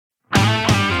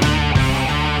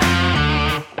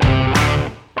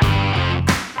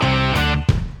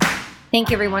Thank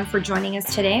you, everyone, for joining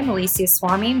us today. I'm Alicia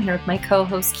Swami. I'm here with my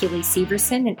co-hosts, Keely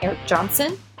Severson and Eric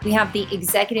Johnson. We have the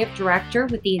Executive Director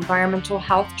with the Environmental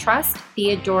Health Trust,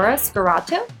 Theodora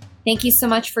Scarato. Thank you so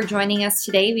much for joining us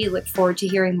today. We look forward to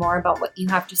hearing more about what you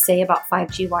have to say about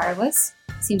 5G wireless.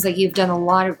 Seems like you've done a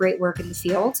lot of great work in the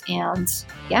field, and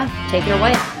take it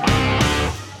away.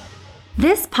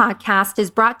 This podcast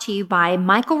is brought to you by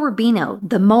Michael Rubino,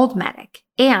 the Mold Medic,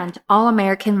 and All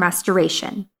American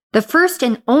Restoration, the first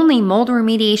and only mold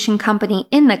remediation company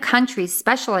in the country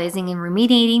specializing in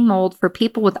remediating mold for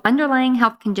people with underlying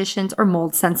health conditions or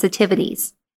mold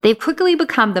sensitivities. They've quickly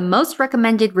become the most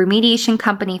recommended remediation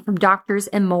company from doctors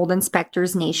and mold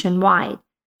inspectors nationwide.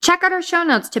 Check out our show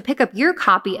notes to pick up your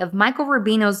copy of Michael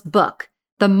Rubino's book,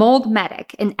 The Mold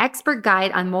Medic, an expert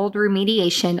guide on mold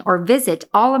remediation, or visit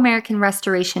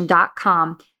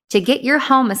allamericanrestoration.com to get your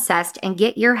home assessed and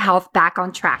get your health back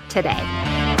on track today.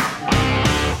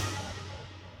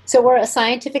 So we're a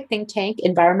scientific think tank,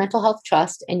 Environmental Health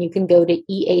Trust, and you can go to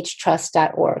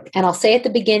ehtrust.org. And I'll say at the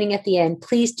beginning, at the end,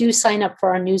 please do sign up for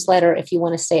our newsletter if you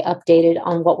want to stay updated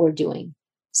on what we're doing.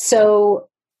 So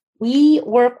we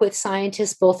work with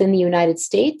scientists both in the United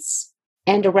States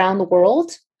and around the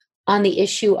world on the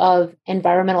issue of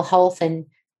environmental health and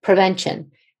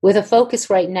prevention, with a focus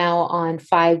right now on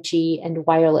 5G and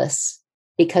wireless,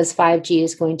 because 5G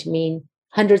is going to mean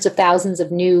hundreds of thousands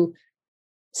of new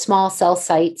small cell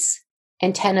sites,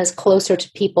 antennas closer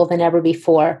to people than ever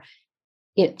before,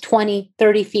 20,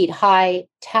 30 feet high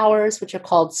towers, which are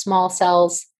called small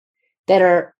cells, that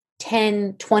are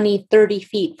 10, 20, 30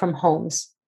 feet from homes.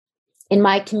 In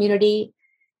my community,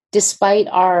 despite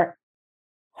our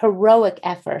heroic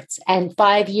efforts and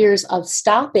 5 years of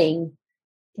stopping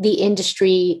the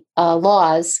industry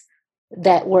laws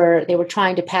they were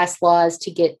trying to pass laws to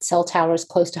get cell towers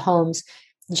close to homes,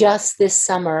 just this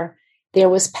summer, there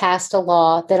was passed a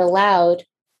law that allowed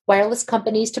wireless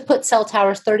companies to put cell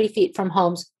towers 30 feet from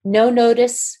homes, no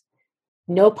notice,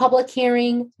 no public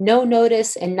hearing, no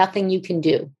notice, and nothing you can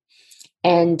do.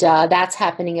 And that's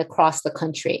happening across the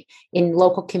country in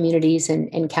local communities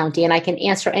and county. And I can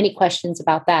answer any questions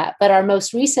about that. But our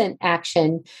most recent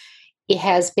action, it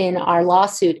has been our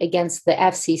lawsuit against the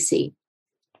FCC.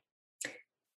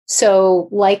 So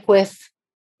like with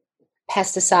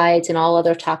pesticides and all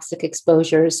other toxic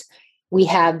exposures, we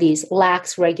have these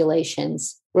lax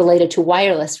regulations related to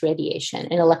wireless radiation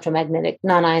and electromagnetic,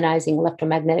 non-ionizing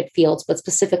electromagnetic fields, but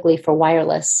specifically for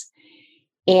wireless.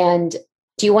 And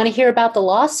do you want to hear about the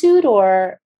lawsuit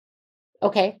or?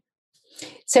 Okay.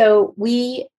 So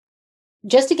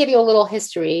just to give you a little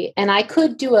history, and I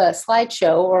could do a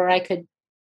slideshow or I could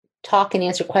talk and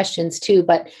answer questions too,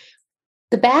 but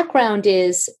the background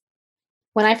is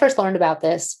when I first learned about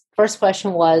this, first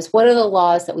question was, what are the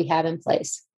laws that we have in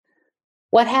place?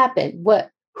 What happened?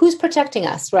 Who's protecting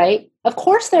us, right? Of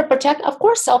course of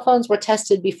course cell phones were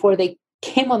tested before they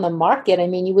came on the market. I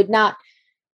mean, we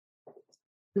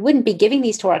wouldn't be giving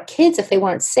these to our kids if they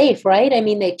weren't safe, right? I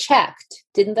mean, they checked,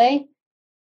 didn't they?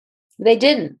 They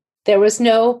didn't. There was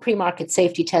no pre-market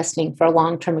safety testing for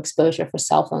long-term exposure for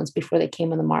cell phones before they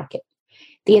came on the market.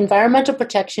 The Environmental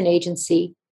Protection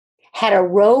Agency had a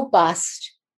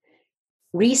robust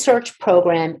research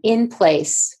program in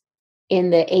place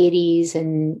in the 80s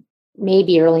and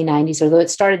maybe early 90s, although it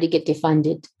started to get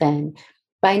defunded then.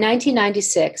 By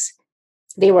 1996,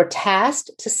 they were tasked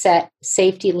to set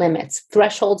safety limits,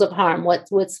 thresholds of harm. What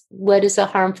is a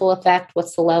harmful effect?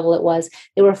 What's the level it was?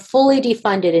 They were fully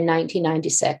defunded in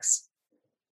 1996.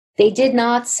 They did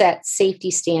not set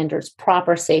safety standards,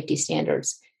 proper safety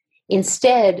standards.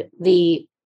 Instead, the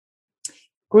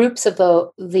groups of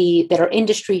that are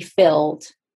industry filled,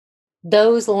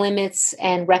 those limits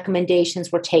and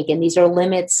recommendations were taken. These are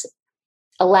limits,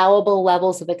 allowable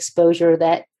levels of exposure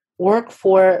that work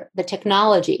for the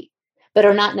technology, but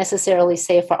are not necessarily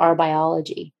safe for our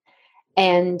biology.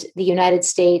 And the United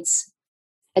States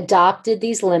adopted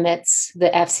these limits,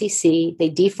 the FCC, they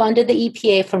defunded the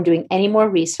EPA from doing any more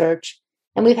research,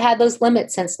 and we've had those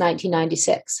limits since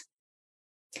 1996.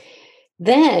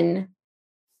 Then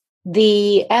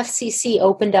the FCC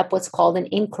opened up what's called an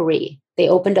inquiry. They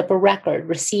opened up a record,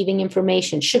 receiving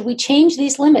information. Should we change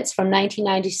these limits from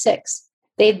 1996?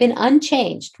 They've been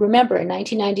unchanged. Remember, in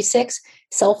 1996,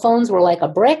 cell phones were like a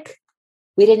brick.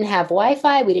 We didn't have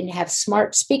Wi-Fi. We didn't have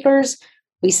smart speakers.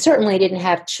 We certainly didn't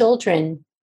have children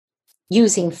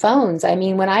using phones. I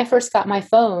mean, when I first got my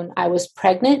phone, I was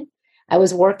pregnant. I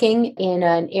was working in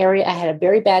an area. I had a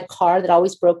very bad car that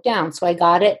always broke down. So I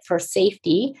got it for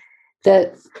safety.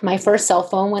 My first cell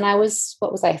phone when I was,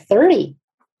 30?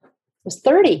 I was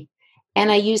 30.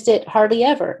 And I used it hardly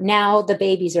ever. Now the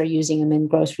babies are using them in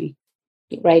grocery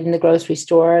right, in the grocery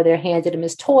store. They're handed them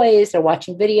as toys. They're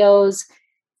watching videos.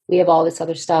 We have all this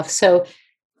other stuff. So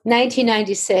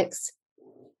 1996,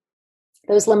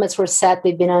 those limits were set.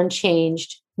 They've been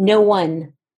unchanged.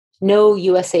 No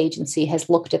U.S. agency has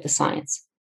looked at the science.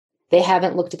 They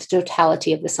haven't looked at the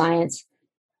totality of the science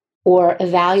or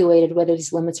evaluated whether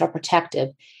these limits are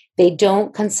protective. They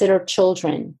don't consider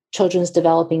children's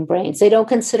developing brains. They don't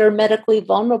consider medically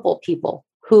vulnerable people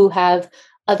who have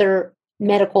other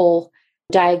medical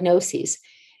diagnoses.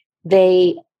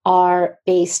 They are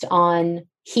based on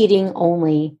heating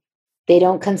only. They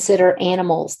don't consider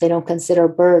animals. They don't consider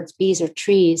birds, bees, or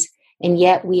trees. And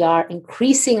yet we are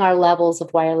increasing our levels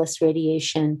of wireless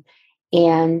radiation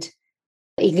and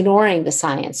ignoring the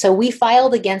science. So we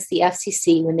filed against the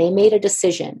FCC when they made a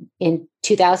decision in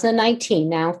 2019,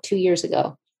 now 2 years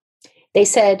ago. They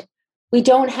said, we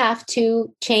don't have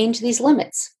to change these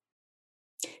limits.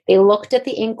 They looked at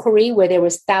the inquiry where there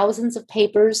was thousands of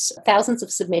papers, thousands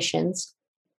of submissions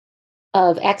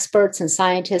of experts and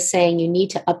scientists saying you need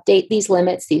to update these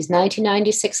limits, these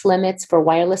 1996 limits for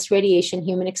wireless radiation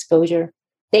human exposure.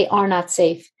 They are not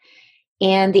safe.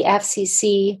 And the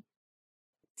FCC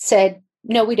said,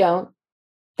 no, we don't.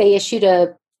 They issued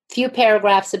a few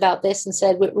paragraphs about this and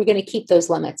said, we're going to keep those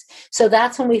limits. So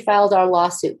that's when we filed our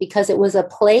lawsuit, because it was a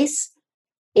place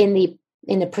in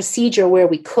the procedure where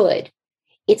we could.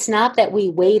 It's not that we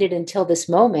waited until this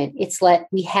moment. It's that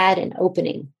we had an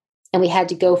opening and we had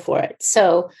to go for it.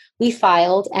 So we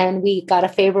filed and we got a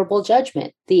favorable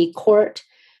judgment. The court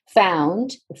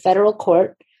found, the Federal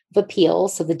Court of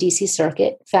Appeals of the DC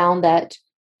Circuit found that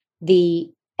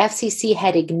the FCC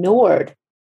had ignored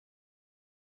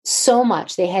so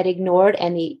much. They had ignored,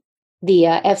 and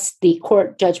the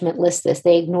court judgment lists this.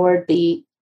 They ignored the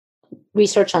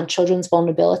research on children's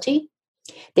vulnerability.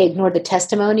 They ignored the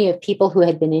testimony of people who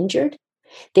had been injured.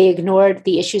 They ignored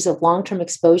the issues of long-term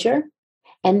exposure,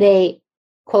 and they,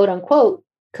 quote unquote,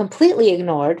 completely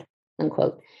ignored,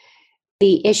 unquote,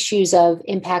 the issues of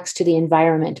impacts to the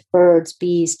environment, birds,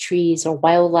 bees, trees, or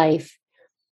wildlife.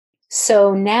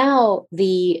 So now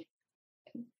the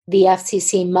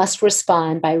FCC must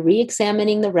respond by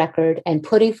re-examining the record and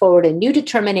putting forward a new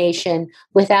determination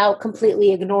without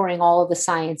completely ignoring all of the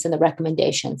science and the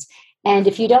recommendations. And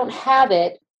if you don't have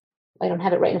it, I don't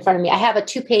have it right in front of me. I have a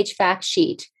 2-page fact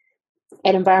sheet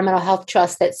at Environmental Health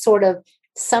Trust that sort of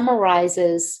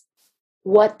summarizes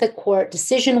what the court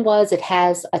decision was. It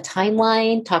has a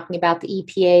timeline talking about the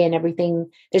EPA and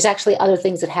everything. There's actually other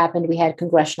things that happened. We had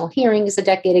congressional hearings a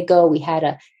decade ago. We had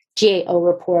a GAO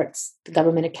reports, the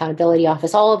Government Accountability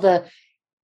Office, all of the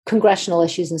congressional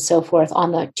issues and so forth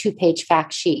on the 2-page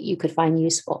fact sheet you could find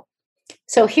useful.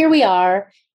 So here we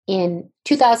are in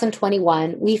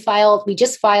 2021. We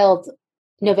just filed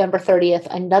November 30th,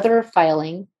 another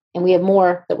filing, and we have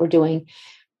more that we're doing.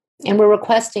 And we're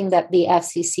requesting that the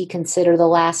FCC consider the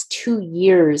last 2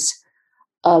 years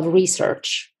of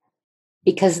research,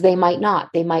 because they might not.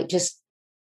 They might just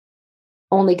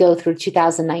only go through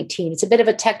 2019. It's a bit of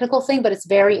a technical thing, but it's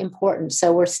very important.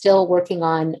 So we're still working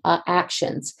on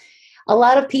actions. A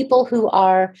lot of people who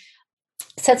are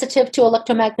sensitive to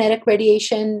electromagnetic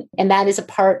radiation, and that is a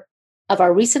part of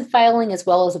our recent filing as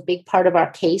well as a big part of our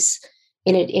case.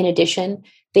 In addition,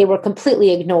 they were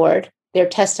completely ignored, their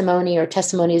testimony or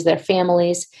testimonies of their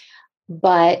families.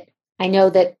 But I know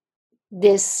that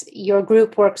your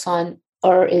group works on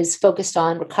or is focused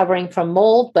on recovering from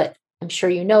mold, but I'm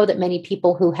sure you know that many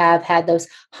people who have had those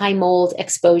high mold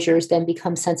exposures then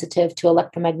become sensitive to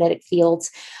electromagnetic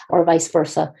fields or vice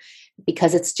versa,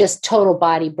 because it's just total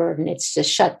body burden. It's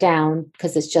just shut down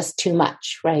because it's just too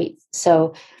much, right?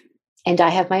 So, and I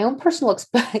have my own personal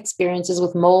experiences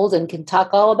with mold and can talk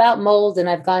all about mold. And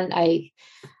I've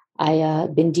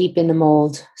been deep in the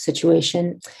mold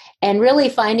situation, and really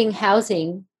finding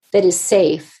housing that is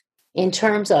safe in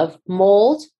terms of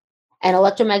mold and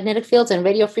electromagnetic fields and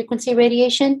radio frequency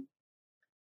radiation.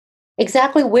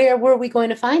 Exactly where were we going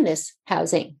to find this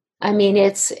housing? I mean,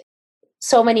 it's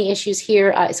so many issues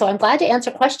here. So I'm glad to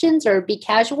answer questions or be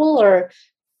casual or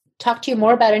talk to you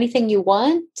more about anything you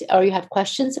want or you have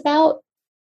questions about.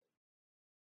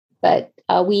 But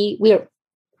another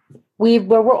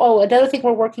thing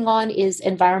we're working on is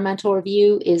environmental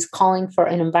review, is calling for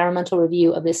an environmental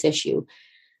review of this issue.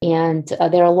 And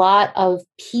there are a lot of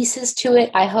pieces to it.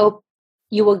 I hope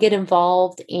you will get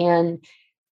involved and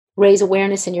raise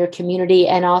awareness in your community.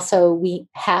 And also, we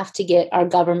have to get our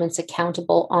governments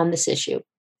accountable on this issue,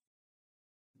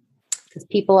 because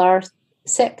people are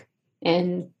sick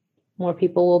and more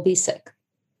people will be sick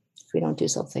if we don't do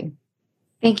something.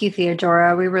 Thank you,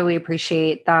 Theodora. We really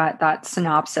appreciate that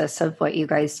synopsis of what you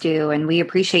guys do, and we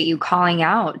appreciate you calling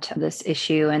out this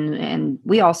issue. And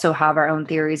we also have our own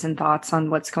theories and thoughts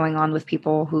on what's going on with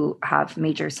people who have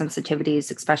major sensitivities,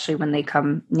 especially when they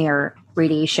come near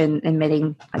radiation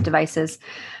emitting devices.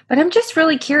 But I'm just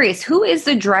really curious, who is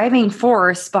the driving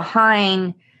force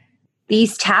behind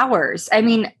these towers? I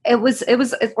mean, it was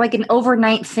like an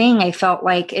overnight thing. I felt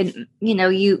like,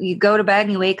 you go to bed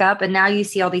and you wake up and now you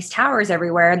see all these towers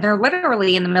everywhere, and they're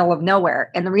literally in the middle of nowhere.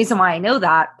 And the reason why I know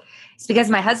that is because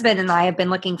my husband and I have been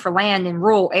looking for land in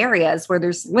rural areas where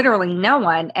there's literally no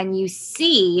one, and you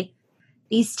see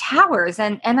these towers.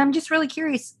 And I'm just really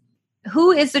curious,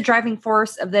 who is the driving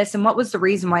force of this, and what was the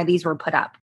reason why these were put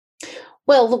up?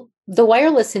 Well, the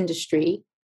wireless industry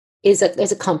is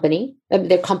a company.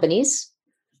 They're companies.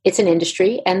 It's an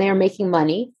industry, and they're making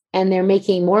money, and they're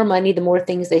making more money the more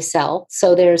things they sell.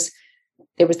 So there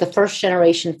was the first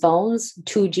generation phones,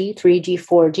 2G, 3G,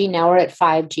 4G. Now we're at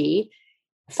 5G.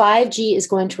 5G is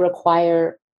going to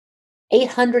require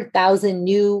 800,000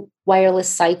 new wireless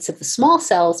sites of the small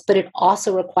cells, but it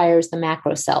also requires the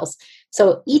macro cells.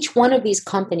 So each one of these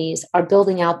companies are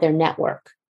building out their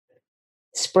network.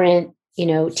 Sprint,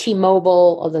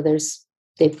 T-Mobile, although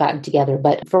they've gotten together,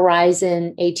 but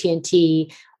Verizon,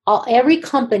 AT&T, every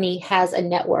company has a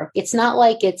network. It's not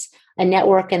like it's a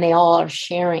network and they all are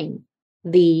sharing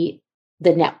the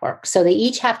network. So they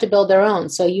each have to build their own.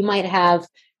 So you might have,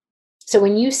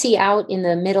 when you see out in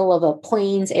the middle of a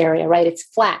plains area, right, it's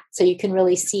flat. So you can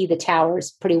really see the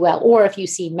towers pretty well. Or if you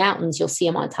see mountains, you'll see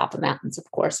them on top of mountains, of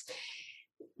course.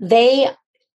 They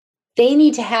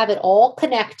need to have it all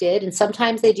connected. And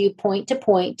sometimes they do point to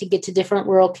point to get to different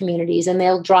rural communities, and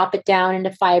they'll drop it down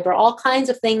into fiber, all kinds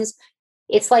of things.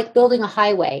 It's like building a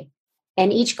highway,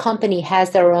 and each company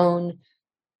has their own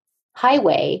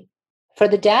highway for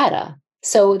the data.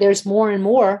 So there's more and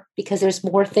more because there's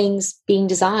more things being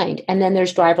designed. And then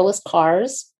there's driverless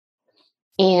cars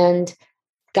and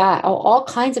all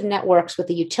kinds of networks with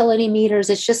the utility meters.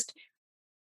 It's just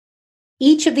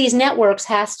each of these networks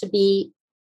has to be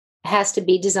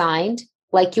designed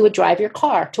like you would drive your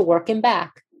car to work and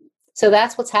back. So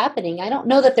that's what's happening. I don't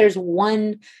know that there's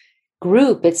one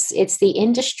group. It's the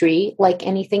industry, like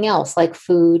anything else, like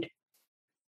food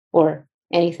or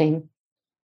anything.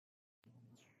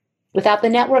 Without the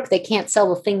network, they can't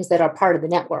sell the things that are part of the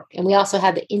network. And we also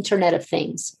have the Internet of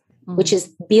Things, which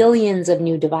is billions of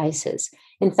new devices.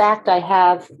 In fact, I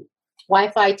have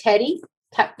Wi-Fi Teddy,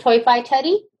 Toy-Fi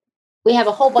Teddy. We have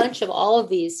a whole bunch of all of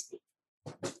these.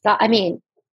 I mean,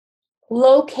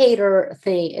 locator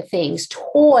things,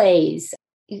 toys,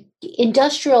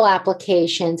 industrial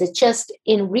applications. It's just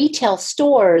in retail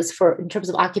stores in terms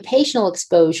of occupational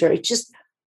exposure. It's just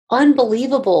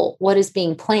unbelievable what is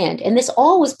being planned. And this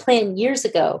all was planned years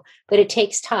ago, but it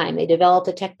takes time. They develop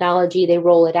the technology, they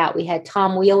roll it out. We had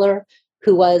Tom Wheeler,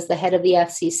 who was the head of the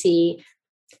FCC,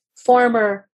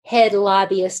 former head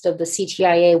lobbyist of the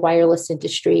CTIA wireless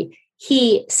industry.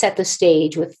 He set the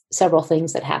stage with several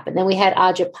things that happened. Then we had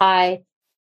Ajit Pai,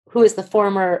 who is the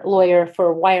former lawyer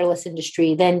for wireless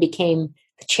industry, then became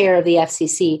the chair of the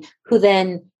FCC, who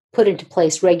then put into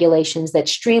place regulations that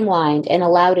streamlined and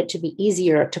allowed it to be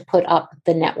easier to put up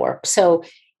the network. So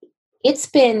it's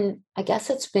been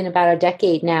about a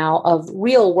decade now of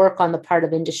real work on the part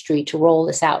of industry to roll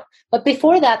this out. But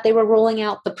before that, they were rolling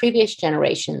out the previous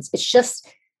generations. It's just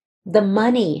the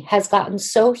money has gotten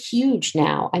so huge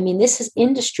now. I mean,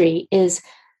 industry is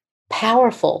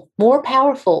powerful, more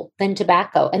powerful than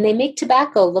tobacco. And they make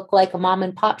tobacco look like a mom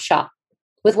and pop shop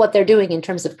with what they're doing in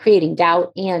terms of creating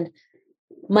doubt and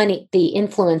money, the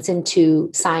influence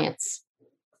into science.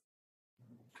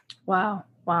 Wow.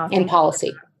 And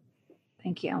policy.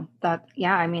 Thank you.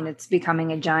 It's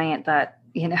becoming a giant that,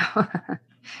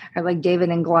 are like David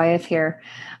and Goliath here.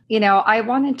 I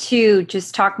wanted to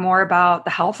just talk more about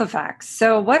the health effects.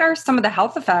 So what are some of the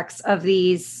health effects of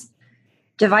these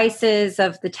devices,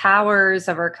 of the towers,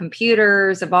 of our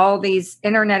computers, of all these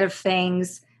Internet of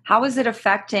Things? How is it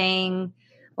affecting,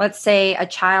 let's say, a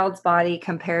child's body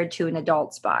compared to an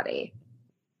adult's body?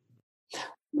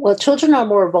 Well, children are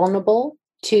more vulnerable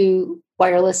to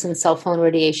wireless and cell phone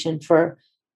radiation for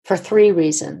three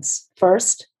reasons.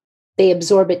 First, they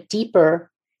absorb it deeper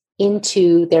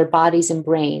into their bodies and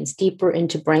brains, deeper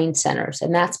into brain centers.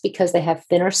 And that's because they have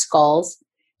thinner skulls.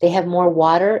 They have more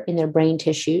water in their brain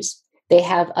tissues. They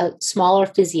have a smaller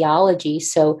physiology.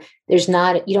 So you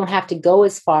don't have to go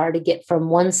as far to get from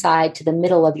one side to the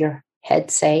middle of your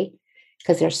head, say,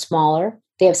 because they're smaller.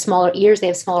 They have smaller ears. They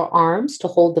have smaller arms to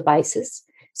hold devices.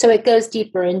 So it goes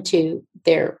deeper into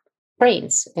their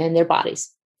brains and their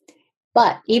bodies.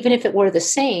 But even if it were the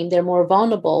same, they're more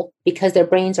vulnerable because their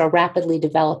brains are rapidly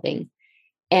developing.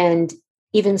 And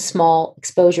even small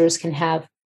exposures can have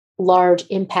large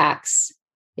impacts,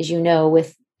 as you know,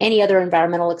 with any other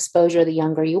environmental exposure. The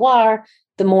younger you are,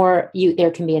 the more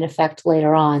there can be an effect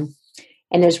later on.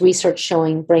 And there's research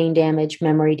showing brain damage,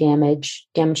 memory damage,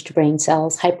 damage to brain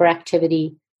cells,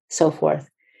 hyperactivity, so forth.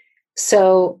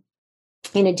 So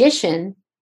in addition,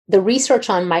 the research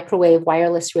on microwave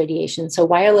wireless radiation, so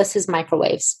wireless is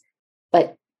microwaves,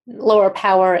 but lower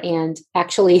power and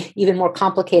actually even more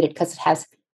complicated because it has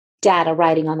data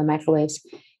riding on the microwaves.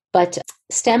 But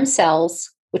stem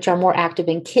cells, which are more active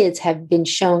in kids, have been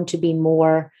shown to be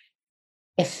more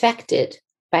affected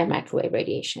by microwave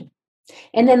radiation.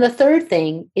 And then the third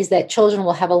thing is that children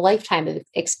will have a lifetime of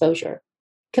exposure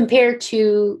compared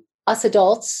to us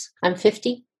adults. I'm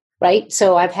 50, right?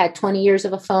 So I've had 20 years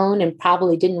of a phone and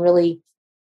probably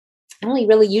I only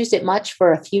really used it much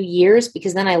for a few years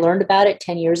because then I learned about it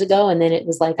 10 years ago. And then it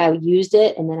was like I used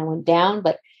it and then I went down.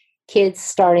 But kids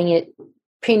starting it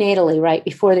prenatally, right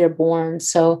before they're born.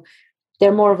 So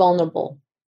they're more vulnerable.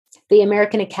 The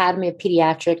American Academy of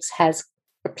Pediatrics has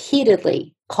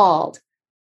repeatedly called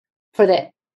for the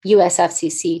US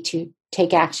FCC to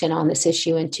take action on this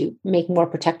issue and to make more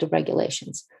protective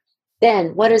regulations. Then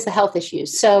what is the health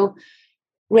issues? So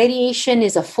radiation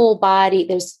is a full body.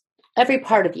 There's every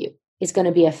part of you is going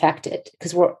to be affected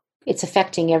because it's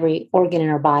affecting every organ in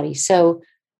our body. So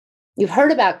you've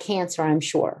heard about cancer, I'm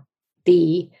sure.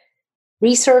 The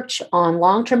research on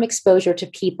long-term exposure to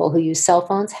people who use cell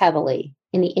phones heavily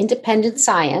in the independent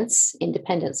science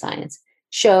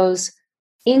shows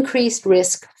increased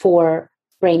risk for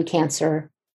brain cancer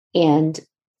and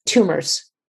tumors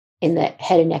in the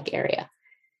head and neck area.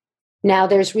 Now,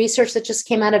 there's research that just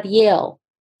came out of Yale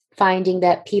finding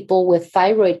that people with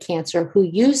thyroid cancer who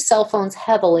use cell phones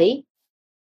heavily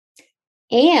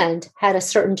and had a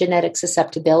certain genetic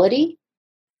susceptibility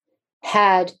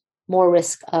had more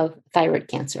risk of thyroid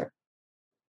cancer.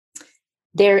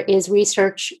 There is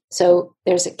research, so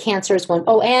there's a cancer is one.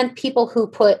 Oh, and people who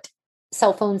put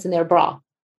cell phones in their bra.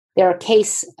 There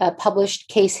are published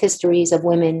case histories of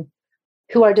women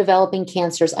who are developing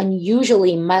cancers,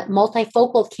 unusually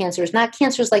multifocal cancers, not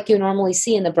cancers like you normally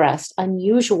see in the breast,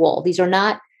 unusual. These are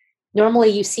not, normally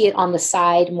you see it on the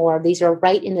side more. These are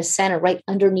right in the center, right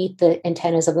underneath the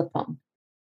antennas of the phone.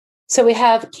 So we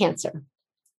have cancer.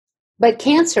 But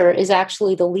cancer is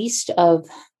actually the least of,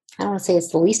 I don't want to say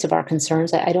it's the least of our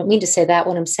concerns. I don't mean to say that.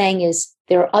 What I'm saying is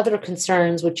there are other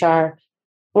concerns which are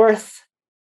worth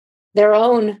their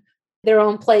own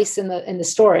place in the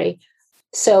story.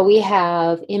 So we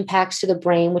have impacts to the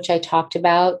brain, which I talked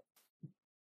about,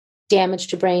 damage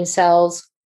to brain cells,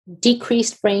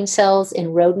 decreased brain cells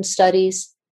in rodent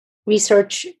studies,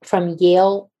 research from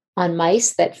Yale on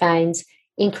mice that finds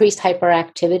increased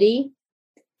hyperactivity,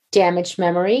 damaged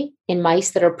memory in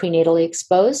mice that are prenatally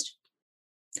exposed.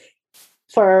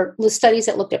 For the studies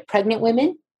that looked at pregnant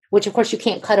women, which of course you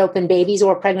can't cut open babies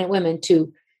or pregnant women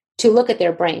to look at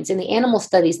their brains. In the animal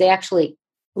studies, they actually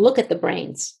look at the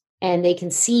brains and they can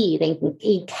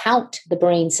count the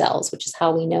brain cells, which is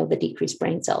how we know the decreased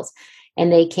brain cells,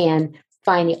 and they can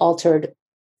find the altered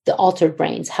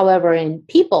brains. However, in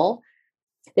people,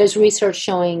 there's research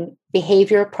showing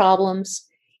behavior problems,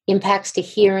 impacts to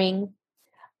hearing,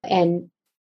 and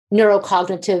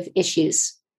neurocognitive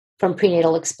issues from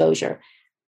prenatal exposure.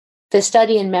 The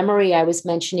study in memory I was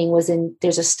mentioning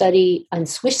there's a study on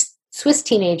Swiss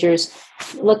teenagers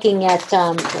looking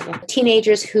at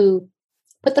teenagers who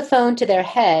put the phone to their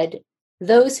head.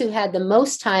 Those who had the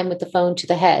most time with the phone to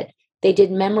the head, they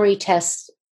did memory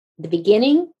tests at the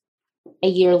beginning, a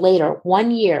year later,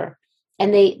 1 year.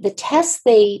 And the tests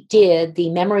they did, the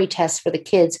memory tests for the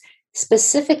kids,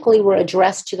 specifically were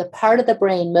addressed to the part of the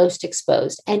brain most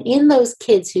exposed. And in those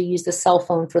kids who used the cell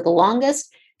phone for the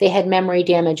longest, they had memory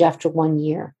damage after 1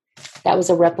 year. That was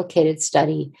a replicated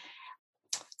study.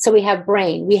 So we have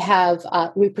brain, we have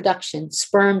reproduction,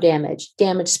 sperm damage,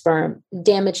 damaged sperm,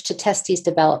 damage to testes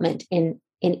development in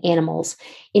animals.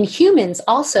 In humans,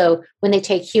 also, when they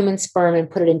take human sperm and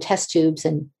put it in test tubes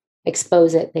and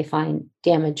expose it, they find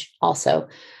damage also.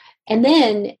 And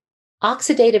then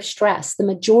oxidative stress. The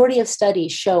majority of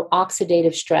studies show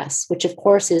oxidative stress, which of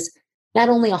course is not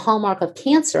only a hallmark of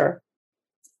cancer,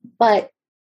 but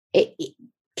it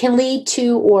can lead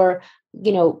to or,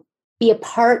 be a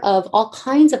part of all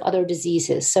kinds of other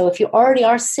diseases. So if you already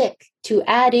are sick, to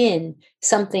add in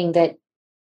something that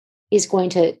is going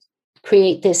to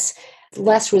create this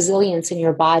less resilience in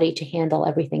your body to handle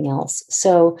everything else.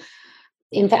 So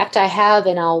in fact, I have,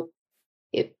 and I'll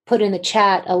put in the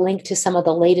chat a link to some of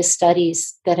the latest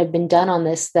studies that have been done on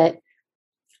this that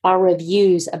are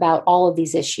reviews about all of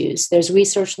these issues. There's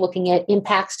research looking at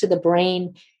impacts to the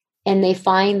brain, and they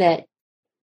find that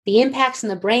the impacts in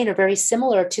the brain are very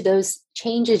similar to those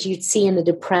changes you'd see in the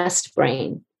depressed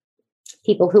brain,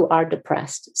 people who are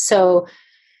depressed. So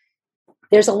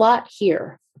there's a lot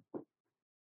here.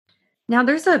 Now,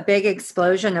 there's a big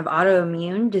explosion of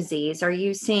autoimmune disease. Are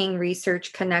you seeing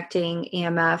research connecting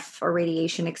EMF or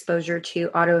radiation exposure to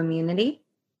autoimmunity?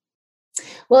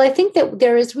 Well, I think that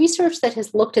there is research that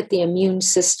has looked at the immune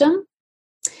system,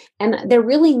 and there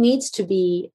really needs to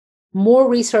be more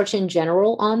research in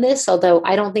general on this, although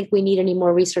I don't think we need any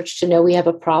more research to know we have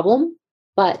a problem.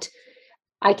 But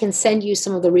I can send you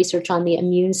some of the research on the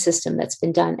immune system that's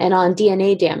been done and on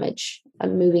DNA damage.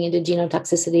 I'm moving into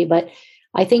genotoxicity, but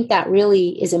I think that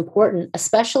really is important,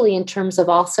 especially in terms of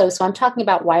also, so I'm talking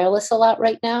about wireless a lot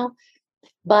right now,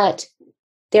 but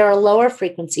there are lower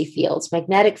frequency fields,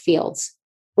 magnetic fields,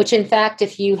 which in fact,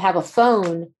 if you have a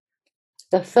phone,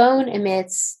 the phone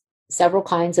emits several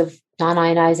kinds of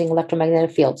non-ionizing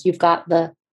electromagnetic fields. You've got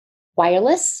the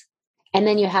wireless, and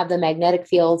then you have the magnetic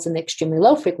fields and the extremely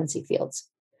low frequency fields.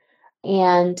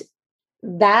 And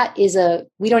that is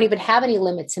we don't even have any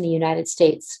limits in the United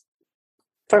States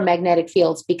for magnetic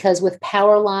fields, because with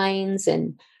power lines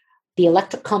and the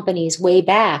electric companies way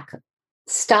back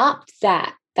stopped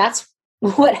that. That's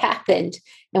what happened.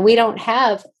 And we don't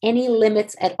have any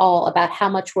limits at all about how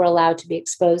much we're allowed to be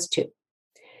exposed to.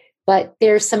 But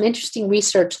there's some interesting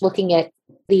research looking at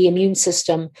the immune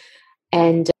system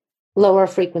and lower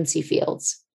frequency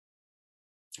fields.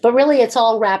 But really, it's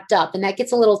all wrapped up. And that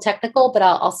gets a little technical, but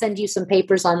I'll send you some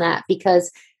papers on that,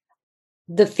 because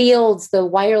the fields, the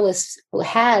wireless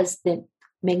has the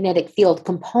magnetic field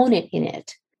component in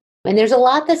it. And there's a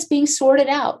lot that's being sorted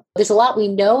out. There's a lot we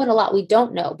know and a lot we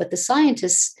don't know. But the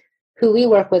scientists who we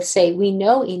work with say we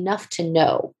know enough to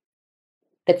know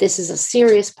that this is a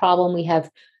serious problem. We have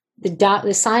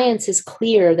the science is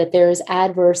clear that there is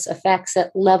adverse effects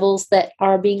at levels that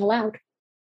are being allowed.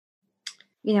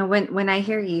 You know, when I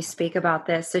hear you speak about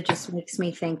this, it just makes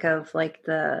me think of like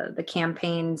the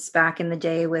campaigns back in the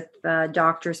day with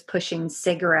doctors pushing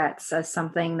cigarettes as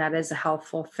something that is a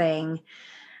healthful thing.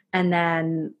 And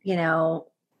then, you know,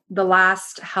 the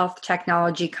last health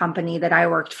technology company that I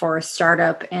worked for, a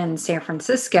startup in San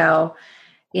Francisco,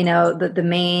 you know, the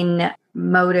main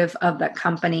motive of that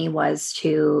company was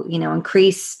to, you know,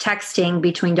 increase texting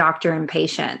between doctor and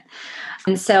patient.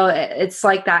 And so it's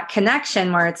like that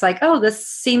connection where it's like, oh, this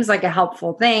seems like a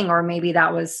helpful thing, or maybe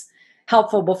that was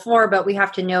helpful before, but we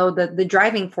have to know that the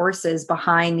driving forces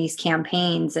behind these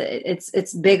campaigns,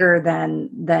 it's bigger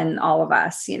than all of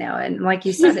us, you know. And like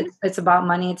you said, it's about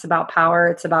money, it's about power,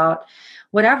 it's about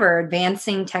whatever,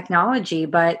 advancing technology,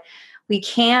 but we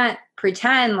can't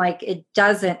pretend like it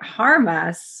doesn't harm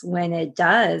us when it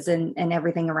does, and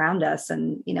everything around us.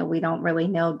 And, you know, we don't really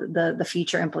know the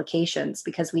future implications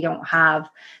because we don't have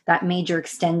that major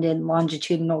extended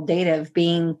longitudinal data of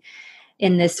being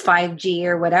in this 5G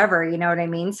or whatever, you know what I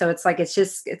mean? So it's like,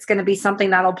 it's going to be something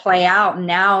that'll play out. And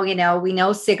now, you know, we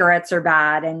know cigarettes are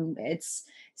bad, and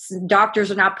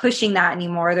doctors are not pushing that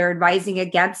anymore. They're advising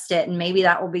against it. And maybe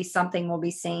that will be something we'll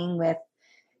be seeing with,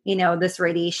 you know, this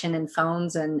radiation in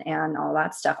phones and all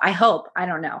that stuff. I hope. I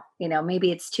don't know. You know,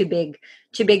 maybe it's too big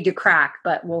to crack,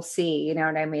 but we'll see. You know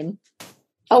what I mean?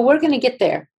 Oh, we're going to get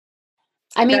there.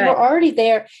 I mean, we're already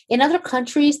there. In other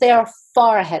countries, they are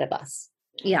far ahead of us.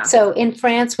 Yeah. So in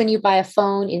France, when you buy a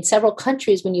phone, in several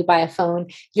countries, when you buy a phone,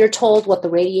 you're told what the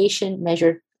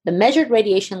measured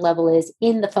radiation level is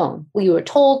in the phone. You were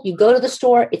told, you go to the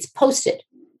store, it's posted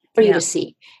for you to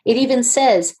see. It even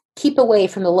says, keep away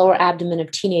from the lower abdomen of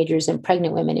teenagers and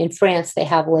pregnant women. In France, they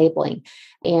have labeling.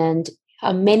 And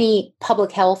many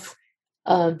public health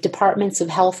departments of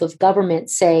health of government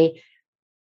say,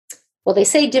 well, they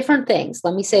say different things.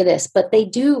 Let me say this, but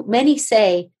many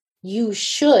say you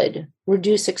should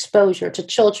reduce exposure to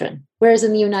children. Whereas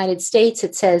in the United States,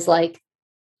 it says like,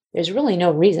 there's really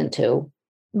no reason to,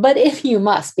 but if you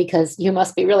must, because you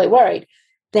must be really worried,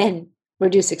 then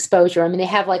reduce exposure. I mean, they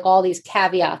have like all these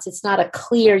caveats. It's not a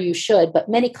clear you should, but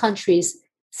many countries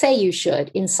say you should.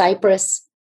 In Cyprus,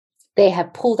 they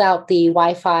have pulled out the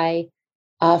Wi-Fi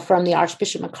from the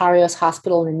Archbishop Makarios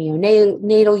Hospital and the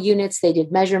neonatal units. They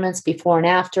did measurements before and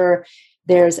after.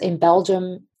 In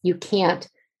Belgium, you can't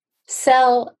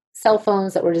sell cell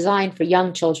phones that were designed for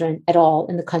young children at all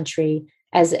in the country,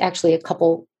 as actually a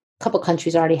couple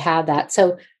countries already have that.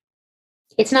 So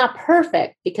it's not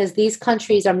perfect because these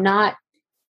countries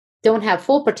don't have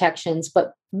full protections,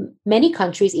 but many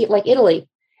countries, like Italy,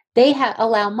 they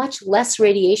allow much less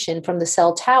radiation from the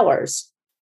cell towers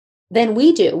than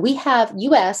we do.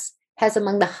 U.S. has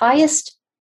among the highest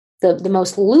the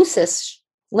most loosest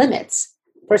limits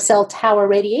for cell tower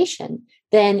radiation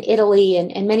than Italy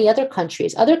and many other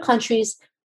countries. Other countries,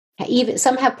 even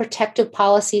some have protective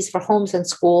policies for homes and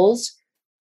schools.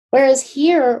 Whereas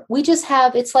here, we just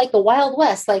have, it's like the Wild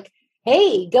West, like,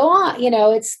 hey, go on.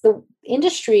 It's the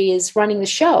industry is running the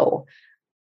show.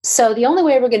 So the only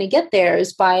way we're going to get there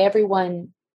is by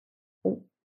everyone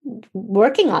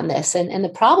working on this. And the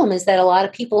problem is that a lot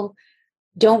of people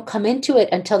don't come into it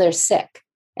until they're sick.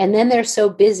 And then they're so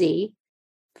busy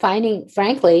finding,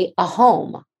 frankly, a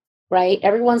home, right?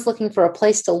 Everyone's looking for a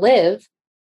place to live.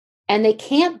 And they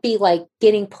can't be like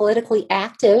getting politically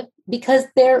active because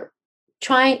they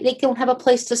don't have a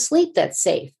place to sleep that's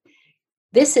safe.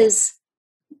 This is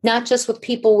not just with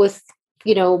people with,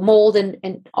 mold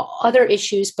and other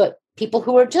issues, but people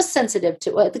who are just sensitive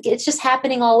to it. It's just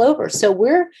happening all over. So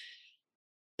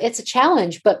it's a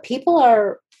challenge, but people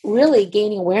are really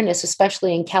gaining awareness,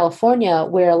 especially in California,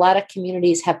 where a lot of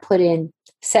communities have put in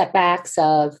setbacks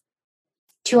of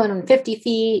 250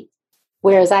 feet,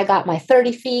 whereas I got my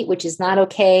 30 feet, which is not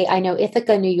okay. I know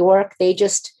Ithaca, New York, they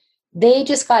just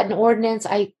got an ordinance.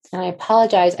 I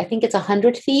apologize. I think it's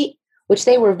 100 feet, which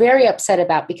they were very upset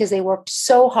about because they worked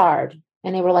so hard.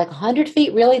 And they were like, 100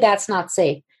 feet? Really? That's not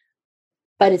safe.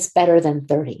 But it's better than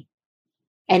 30.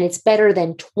 And it's better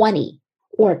than 20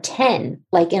 or 10.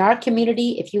 Like in our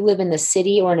community, if you live in the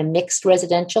city or in a mixed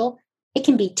residential, it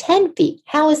can be 10 feet.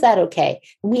 How is that okay?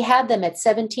 We have them at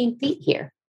 17 feet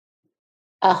here.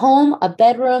 A home, a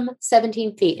bedroom,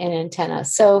 17 feet, and antenna.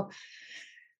 So,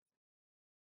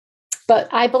 but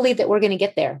I believe that we're going to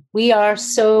get there. We are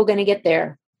so going to get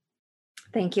there.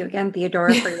 Thank you again,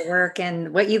 Theodora, for your work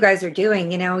and what you guys are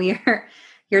doing.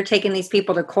 You're taking these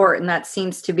people to court, and that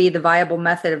seems to be the viable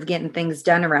method of getting things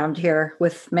done around here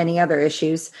with many other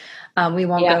issues. We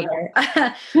won't go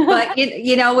there. But,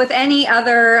 with any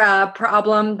other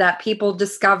problem that people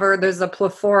discover, there's a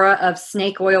plethora of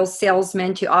snake oil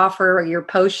salesmen to offer your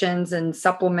potions and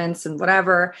supplements and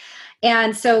whatever.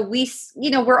 And so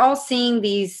we're all seeing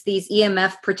these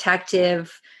EMF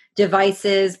protective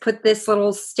devices. Put this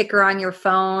little sticker on your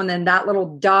phone and that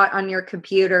little dot on your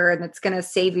computer, and it's going to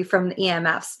save you from the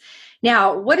EMFs.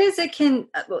 Now, what is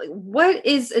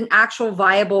an actual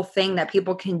viable thing that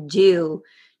people can do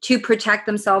to protect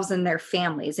themselves and their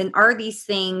families? And are these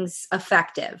things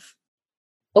effective?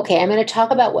 Okay, I'm going to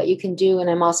talk about what you can do, and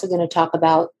I'm also going to talk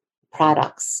about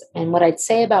products. And what I'd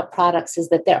say about products is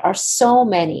that there are so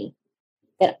many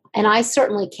and I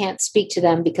certainly can't speak to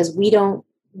them because we don't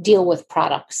deal with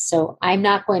products. So I'm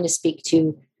not going to speak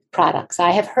to products. I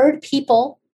have heard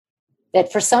people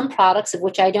that for some products of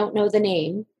which I don't know the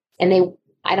name, and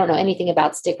I don't know anything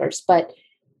about stickers, but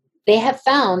they have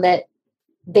found that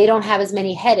they don't have as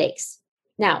many headaches.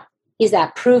 Now, is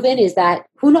that proven? Is that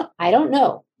who knows? I don't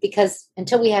know, because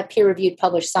until we have peer-reviewed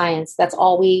published science, that's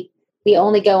all we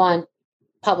only go on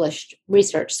published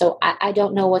research. So I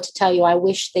don't know what to tell you. I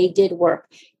wish they did work.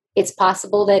 It's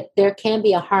possible that there can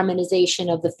be a harmonization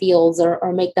of the fields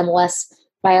or make them less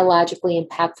biologically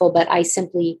impactful, but I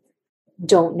simply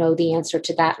don't know the answer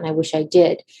to that, and I wish I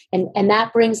did. And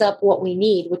that brings up what we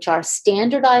need, which are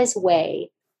standardized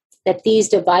way that these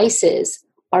devices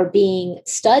are being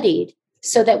studied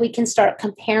so that we can start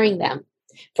comparing them.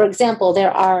 For example,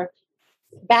 there are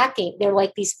they're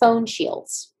like these phone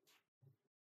shields.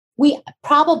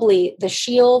 The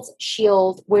shields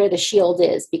shield where the shield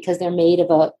is because they're made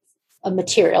of a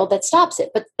material that stops it.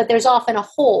 But there's often a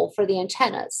hole for the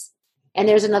antennas, and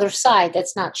there's another side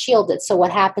that's not shielded. So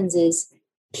what happens is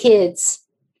kids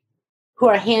who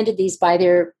are handed these by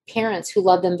their parents who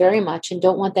love them very much and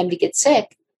don't want them to get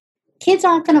sick, kids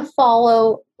aren't going to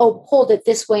follow, hold it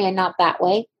this way and not that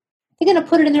way. They're going to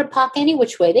put it in their pocket any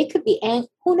which way. They could be, and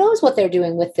who knows what they're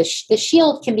doing with the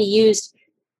shield can be used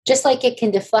just like it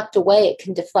can deflect away, it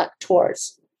can deflect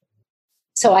towards.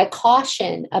 So I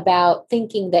caution about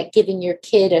thinking that giving your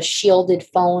kid a shielded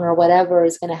phone or whatever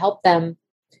is going to help them,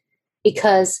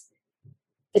 because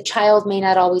the child may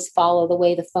not always follow the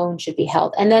way the phone should be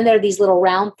held. And then there are these little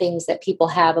round things that people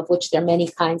have, of which there are many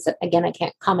kinds that, again, I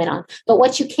can't comment on. But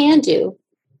what you can do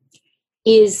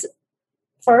is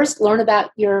first learn about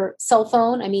your cell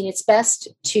phone. I mean, it's best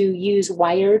to use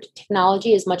wired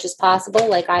technology as much as possible.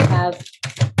 Like I have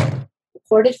a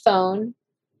corded phone.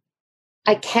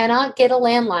 I cannot get a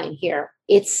landline here.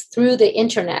 It's through the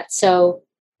internet. So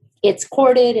it's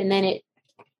corded and then it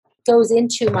goes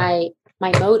into my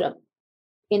modem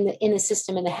in the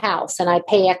system in the house. And I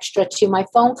pay extra to my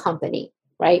phone company,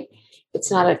 right?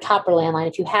 It's not a copper landline.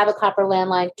 If you have a copper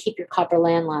landline, keep your copper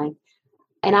landline.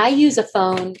 And I use a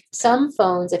phone. Some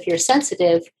phones, if you're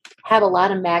sensitive, have a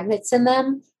lot of magnets in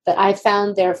them. But I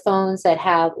found there are phones that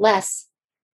have less,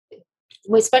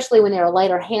 especially when they're a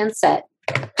lighter handset,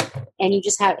 and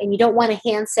you don't want a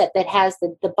handset that has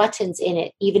the buttons in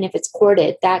it, even if it's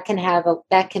corded. That can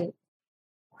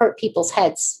hurt people's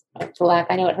heads.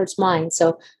 I know it hurts mine.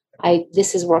 So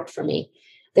this has worked for me.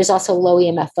 There's also low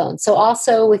EMF phones. So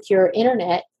also with your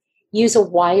internet, use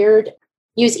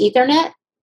Ethernet,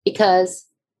 because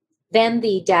then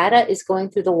the data is going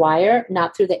through the wire,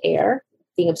 not through the air,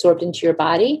 being absorbed into your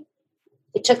body.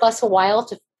 It took us a while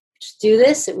to do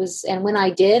this. And when I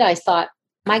did, I thought,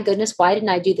 my goodness, why didn't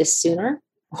I do this sooner?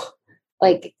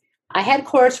 Like, I had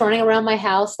cords running around my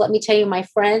house. Let me tell you, my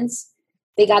friends,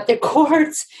 they got their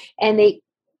cords and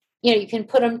you can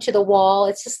put them to the wall.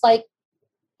 It's just like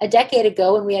a decade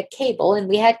ago when we had cable and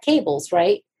we had cables,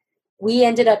 right? We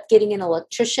ended up getting an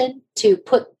electrician to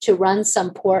run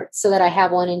some ports so that I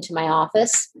have one into my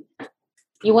office.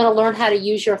 You want to learn how to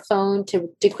use your phone to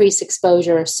decrease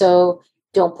exposure. So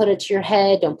don't put it to your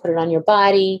head. Don't put it on your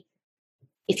body.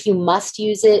 If you must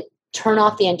use it, turn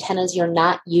off the antennas you're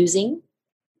not using.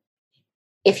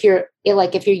 If you're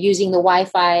using the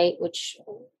Wi-Fi, which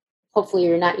hopefully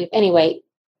you're not, anyway,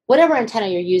 whatever antenna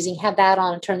you're using, have that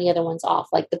on and turn the other ones off,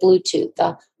 like the Bluetooth,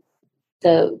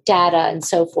 the data and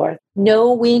so forth.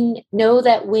 Know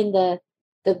that when the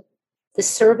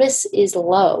service is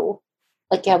low,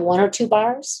 like you have 1 or 2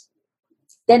 bars,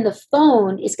 then the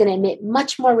phone is going to emit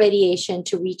much more radiation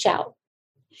to reach out.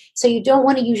 So you don't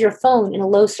want to use your phone in a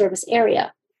low service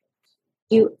area.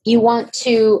 You want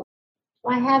to,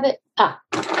 I have it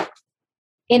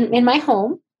in my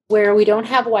home where we don't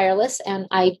have wireless, and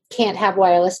I can't have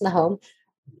wireless in the home.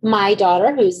 My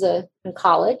daughter, who's in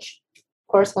college,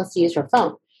 of course, wants to use her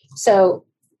phone. So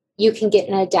you can get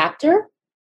an adapter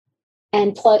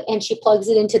and she plugs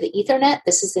it into the Ethernet.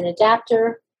 This is an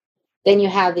adapter. Then you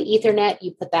have the Ethernet.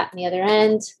 You put that on the other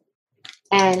end,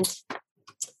 and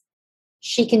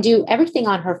she can do everything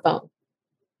on her phone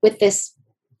with this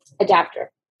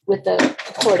adapter, with the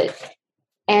corded.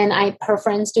 And her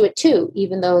friends do it too,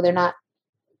 even though they're not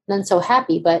none so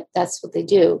happy, but that's what they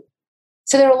do.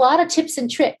 So there are a lot of tips and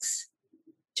tricks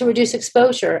to reduce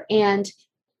exposure. And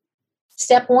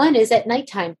step 1 is at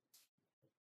nighttime.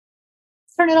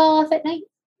 Turn it all off at night.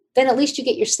 Then at least you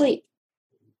get your sleep.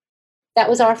 That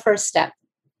was our first step.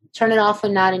 Turn it off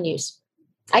when not in use.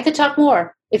 I could talk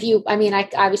more I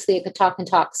could talk and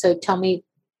talk. So tell me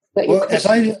what your question. As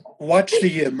I watch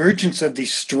the emergence of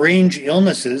these strange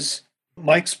illnesses,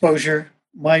 my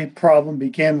problem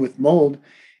began with mold.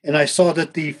 And I saw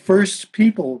that the first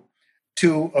people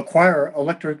to acquire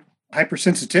electric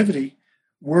hypersensitivity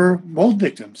were mold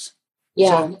victims. Yeah.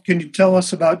 So can you tell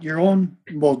us about your own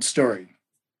mold story?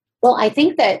 Well, I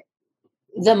think that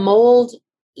the mold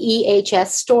EHS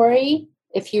story,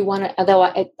 if you want to, although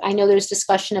I know there's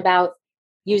discussion about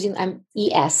using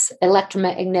ES,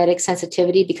 electromagnetic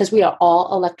sensitivity, because we are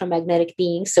all electromagnetic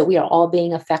beings. So we are all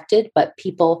being affected, but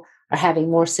people are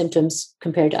having more symptoms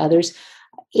compared to others,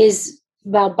 is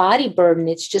about body burden.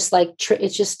 It's just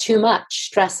it's just too much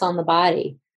stress on the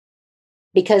body,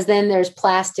 because then there's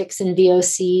plastics and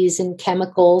VOCs and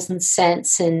chemicals and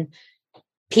scents, and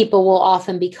people will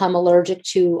often become allergic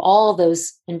to all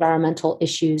those environmental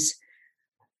issues.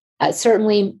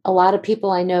 Certainly, a lot of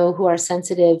people I know who are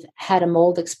sensitive had a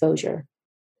mold exposure.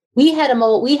 We had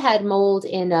mold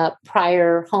in a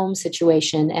prior home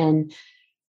situation and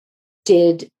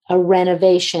did a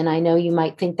renovation. I know you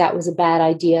might think that was a bad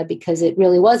idea, because it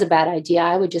really was a bad idea.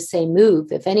 I would just say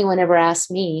move if anyone ever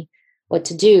asked me what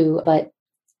to do.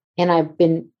 And I've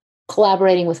been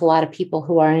collaborating with a lot of people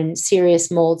who are in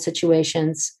serious mold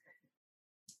situations.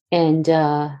 And,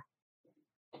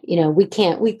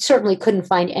 we certainly couldn't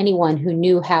find anyone who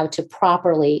knew how to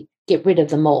properly get rid of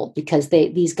the mold, because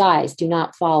these guys do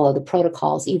not follow the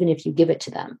protocols, even if you give it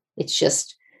to them. It's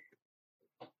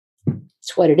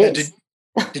what it is.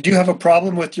 Did you have a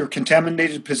problem with your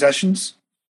contaminated possessions?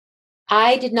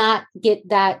 I did not get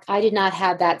that. I did not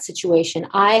have that situation.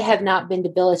 I have not been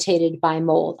debilitated by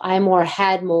mold. I more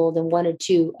had mold and wanted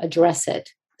to address it.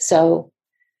 So,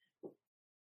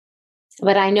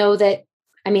 but I know that,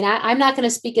 I'm not going to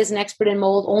speak as an expert in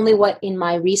mold, only what in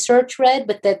my research read,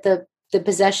 but that the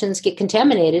possessions get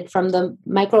contaminated from the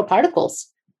microparticles.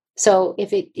 So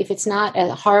if it's not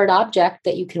a hard object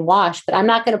that you can wash, but I'm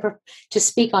not going to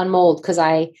speak on mold, because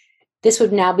this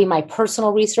would now be my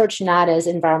personal research, not as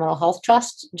Environmental Health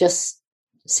Trust, just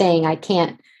saying I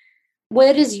can't.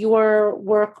 What is your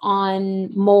work on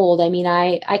mold?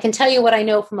 I can tell you what I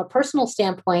know from a personal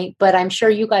standpoint, but I'm sure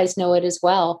you guys know it as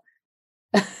well.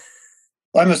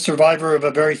 I'm a survivor of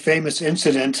a very famous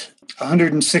incident,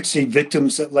 160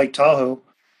 victims at Lake Tahoe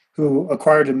who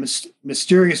acquired a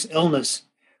mysterious illness,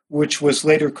 which was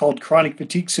later called chronic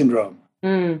fatigue syndrome.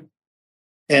 Mm.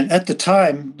 And at the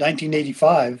time,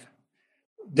 1985,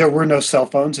 there were no cell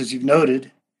phones, as you've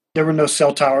noted. There were no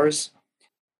cell towers.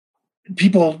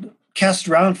 People cast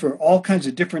around for all kinds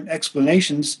of different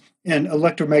explanations, and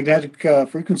electromagnetic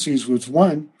frequencies was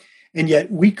one. And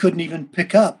yet we couldn't even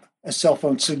pick up a cell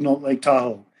phone signal at Lake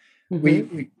Tahoe. Mm-hmm.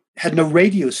 We had no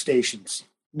radio stations,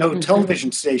 no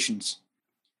television stations.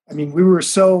 I mean, we were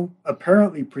so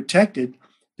apparently protected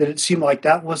that it seemed like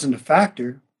that wasn't a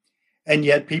factor. And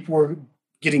yet people were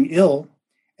getting ill.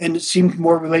 And it seemed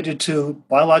more related to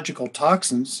biological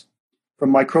toxins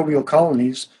from microbial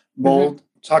colonies, mold,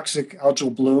 toxic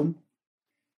algal bloom.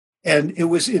 And it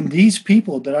was in these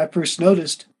people that I first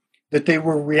noticed that they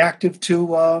were reactive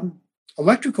to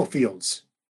electrical fields.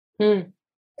 And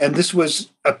this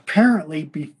was apparently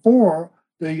before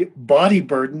the body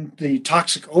burden, the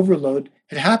toxic overload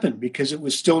had happened, because it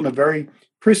was still in a very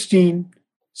pristine,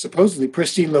 supposedly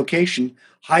pristine location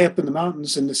high up in the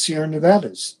mountains in the Sierra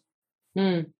Nevadas.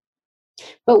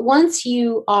 But once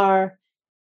you are,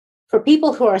 for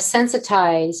people who are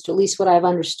sensitized, at least what I've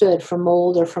understood from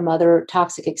mold or from other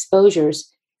toxic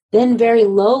exposures, then very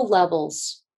low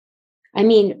levels, I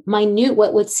mean,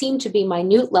 what would seem to be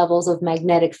minute levels of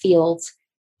magnetic fields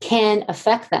can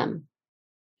affect them.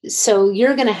 So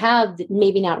you're going to have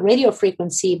maybe not radio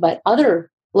frequency, but other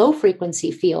low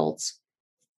frequency fields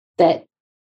that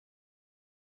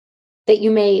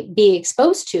you may be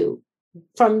exposed to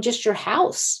from just your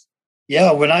house.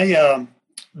 Yeah, when I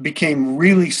became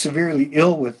really severely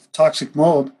ill with toxic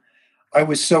mold, I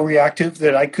was so reactive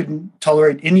that I couldn't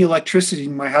tolerate any electricity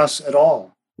in my house at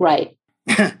all. Right.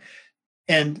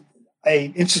 And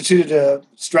I instituted a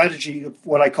strategy of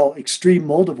what I call extreme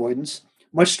mold avoidance.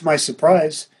 Much to my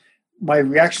surprise, my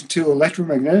reaction to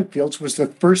electromagnetic fields was the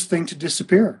first thing to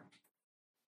disappear.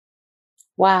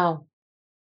 Wow.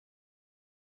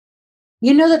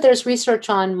 You know that there's research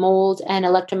on mold and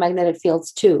electromagnetic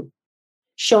fields too,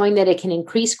 showing that it can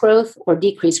increase growth or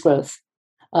decrease growth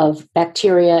of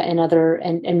bacteria and other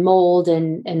and mold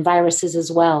and viruses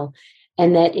as well,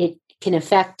 and that it can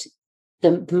affect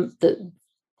the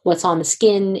what's on the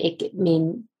skin.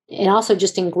 And also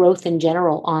just in growth in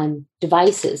general on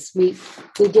devices. We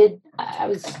did.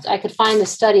 I could find the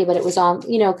study, but it was on,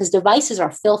 because devices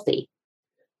are filthy.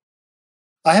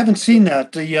 I haven't seen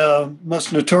that. The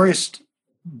most notorious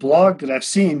blog that I've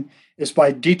seen is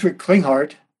by Dietrich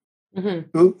Klinghardt,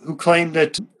 who claimed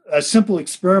that a simple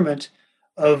experiment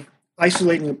of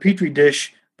isolating a petri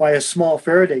dish by a small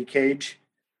Faraday cage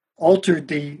altered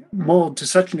the mold to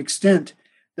such an extent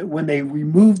that when they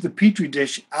removed the petri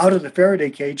dish out of the Faraday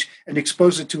cage and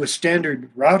exposed it to a standard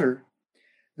router,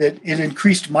 that it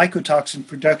increased mycotoxin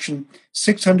production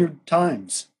 600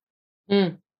 times.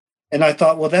 And I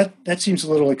thought, well, that seems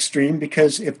a little extreme,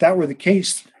 because if that were the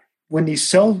case, when these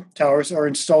cell towers are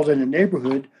installed in a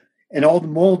neighborhood and all the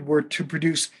mold were to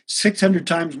produce 600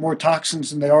 times more toxins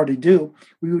than they already do,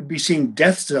 we would be seeing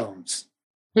death zones.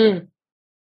 I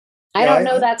don't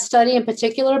know that study in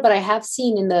particular, but I have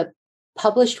seen in the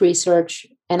published research,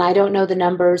 and I don't know the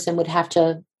numbers and would have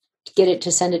to get it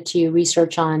to send it to you,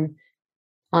 research on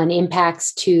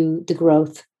impacts to the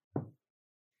growth.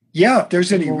 Yeah, if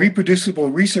there's any reproducible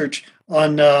research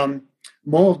on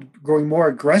mold growing more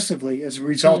aggressively as a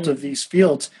result of these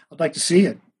fields, I'd like to see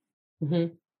it.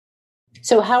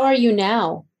 So how are you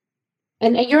now?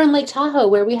 And you're in Lake Tahoe,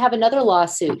 where we have another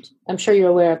lawsuit. I'm sure you're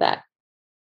aware of that.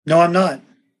 No, I'm not.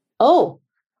 Oh,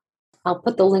 I'll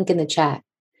put the link in the chat.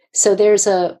 So there's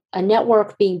a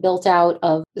network being built out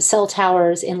of cell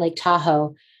towers in Lake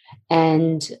Tahoe,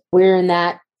 and we're in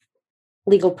that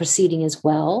legal proceeding as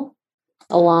well,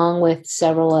 along with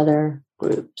several other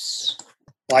groups.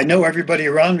 Well, I know everybody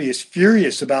around me is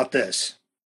furious about this.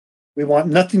 We want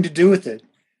nothing to do with it.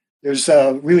 There's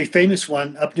a really famous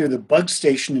one up near the bug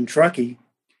station in Truckee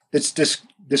that's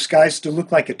disguised to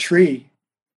look like a tree,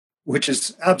 which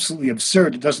is absolutely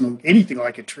absurd. It doesn't look anything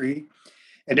like a tree.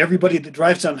 And everybody that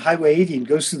drives down Highway 80 and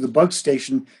goes through the bug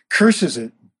station curses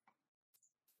it.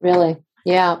 Really?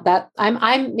 Yeah.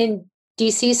 I'm in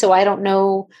DC, so I don't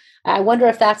know. I wonder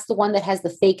if that's the one that has the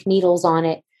fake needles on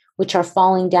it, which are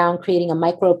falling down, creating a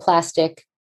microplastic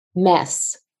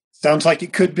mess. Sounds like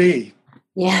it could be.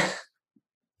 Yeah.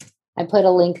 I put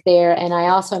a link there, and I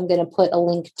also am going to put a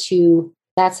link to,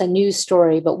 that's a news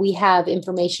story, but we have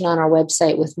information on our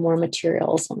website with more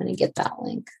materials. I'm going to get that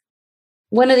link.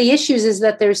 One of the issues is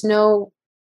that there's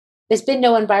been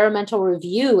no environmental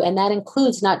review, and that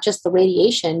includes not just the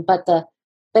radiation, but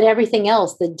everything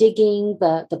else, the digging,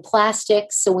 the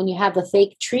plastics. So when you have the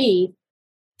fake tree,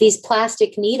 these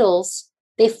plastic needles,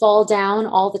 they fall down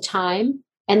all the time,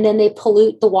 and then they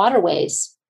pollute the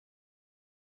waterways.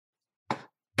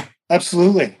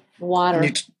 Absolutely. Water.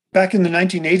 Back in the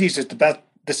 1980s, at about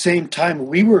the same time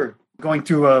we were going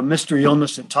through a mystery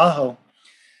illness at Tahoe,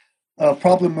 a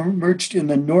problem emerged in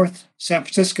the North San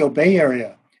Francisco Bay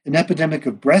Area, an epidemic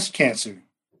of breast cancer.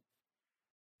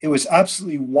 It was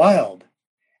absolutely wild,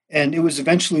 and it was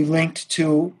eventually linked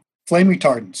to flame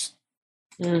retardants.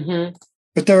 Mm-hmm.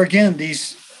 But there again,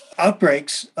 these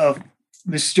outbreaks of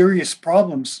mysterious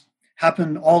problems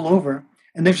happen all over,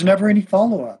 and there's never any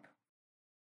follow-up.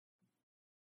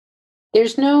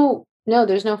 There's no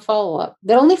follow-up.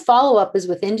 The only follow-up is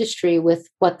with industry, with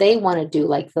what they want to do,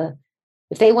 like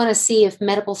if they want to see if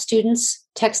medical students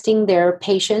texting their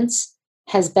patients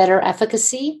has better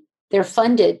efficacy, they're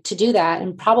funded to do that,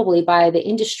 and probably by the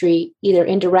industry, either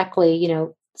indirectly,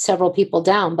 several people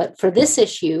down. But for this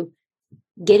issue,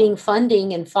 getting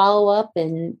funding and follow-up,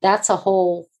 and that's a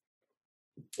whole,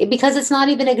 because it's not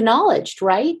even acknowledged,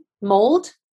 right?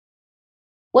 Mold.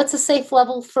 What's a safe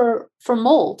level for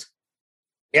mold?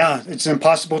 Yeah, it's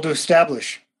impossible to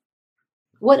establish.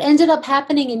 What ended up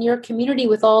happening in your community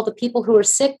with all the people who were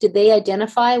sick? Did they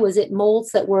identify? Was it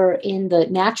molds that were in the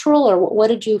natural, or what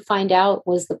did you find out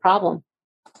was the problem?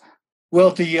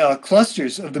 Well, the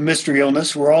clusters of the mystery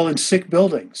illness were all in sick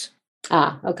buildings.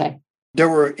 Ah, okay. There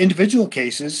were individual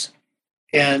cases,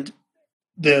 and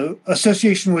the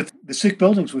association with the sick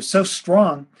buildings was so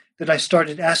strong that I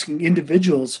started asking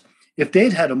individuals if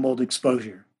they'd had a mold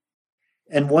exposure.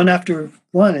 And one after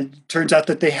one, it turns out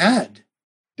that they had.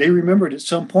 They remembered at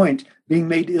some point being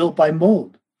made ill by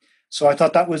mold. So I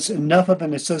thought that was enough of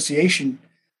an association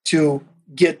to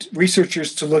get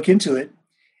researchers to look into it,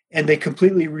 and they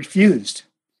completely refused.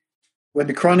 When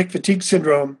the chronic fatigue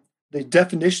syndrome, the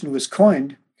definition was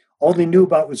coined, all they knew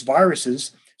about was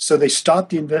viruses, so they stopped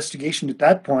the investigation at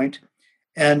that point.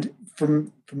 And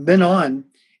from then on,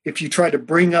 if you try to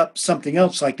bring up something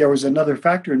else, like there was another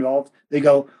factor involved, they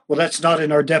go, well, that's not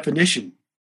in our definition.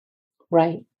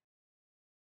 Right.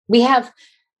 We have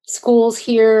schools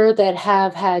here that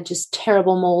have had just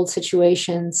terrible mold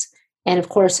situations. And of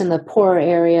course, in the poorer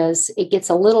areas, it gets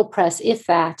a little press, if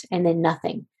that, and then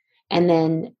nothing. And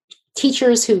then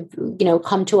teachers who,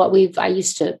 come to what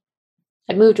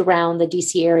I moved around the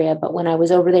DC area, but when I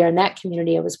was over there in that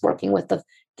community, I was working with the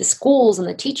schools and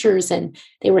the teachers, and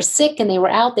they were sick and they were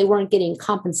out. They weren't getting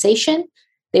compensation.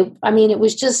 It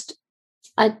was just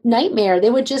a nightmare.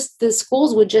 The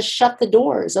schools would just shut the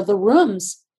doors of the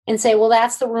rooms and say, well,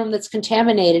 that's the room that's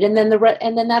contaminated. And then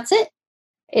that's it.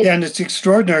 And it's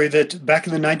extraordinary that back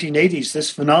in the 1980s,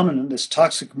 this phenomenon, this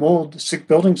toxic mold, sick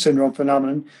building syndrome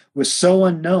phenomenon, was so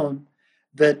unknown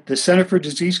that the Center for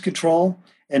Disease Control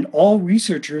and all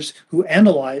researchers who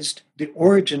analyzed the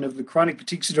origin of the chronic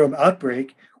fatigue syndrome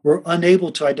outbreak were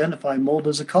unable to identify mold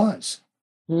as a cause.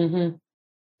 Mm-hmm.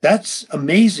 That's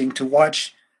amazing to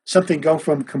watch something go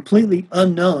from completely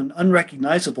unknown,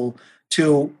 unrecognizable,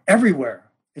 to everywhere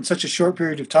in such a short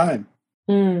period of time.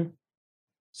 Mm.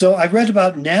 So I read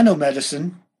about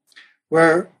nanomedicine,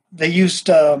 where they used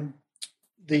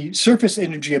the surface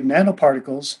energy of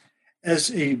nanoparticles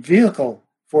as a vehicle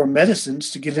for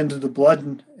medicines to get into the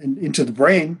blood and into the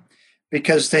brain,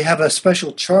 because they have a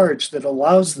special charge that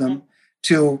allows them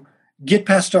to get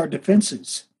past our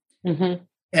defenses. Mm-hmm.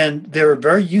 And they're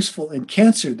very useful in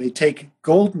cancer. They take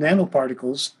gold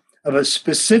nanoparticles of a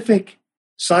specific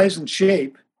size and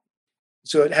shape,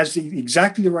 so it has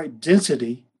exactly the right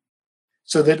density,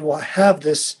 so that it will have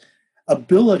this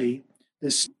ability,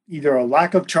 this either a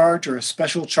lack of charge or a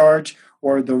special charge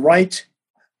or the right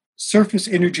surface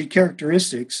energy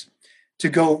characteristics to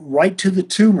go right to the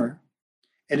tumor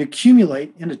and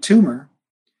accumulate in a tumor.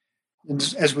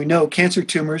 And as we know, cancer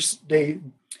tumors, they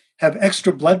have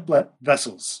extra blood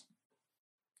vessels.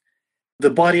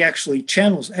 The body actually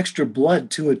channels extra blood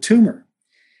to a tumor.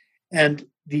 And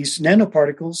these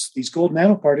nanoparticles, these gold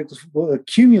nanoparticles, will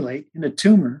accumulate in a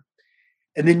tumor.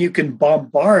 And then you can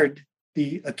bombard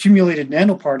the accumulated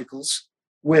nanoparticles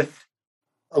with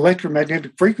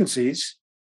electromagnetic frequencies,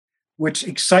 which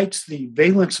excites the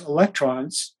valence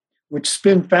electrons, which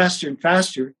spin faster and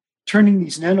faster, turning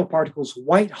these nanoparticles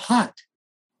white hot,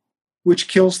 which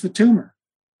kills the tumor.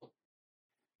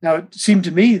 Now, it seemed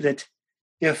to me that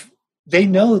if they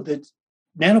know that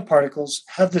nanoparticles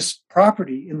have this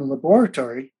property in the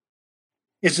laboratory,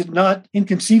 is it not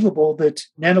inconceivable that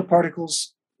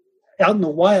nanoparticles out in the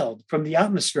wild, from the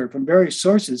atmosphere, from various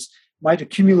sources, might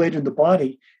accumulate in the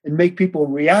body and make people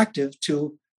reactive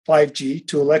to 5G,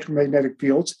 to electromagnetic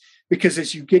fields? Because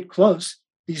as you get close,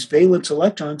 these valence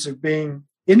electrons are being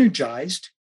energized,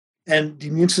 and the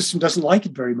immune system doesn't like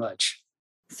it very much.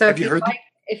 So Have you heard that?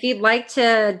 If you'd like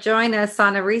to join us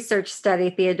on a research study,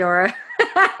 Theodora,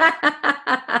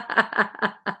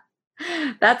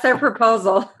 that's our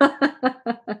proposal.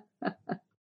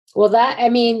 Well,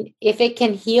 if it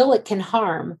can heal, it can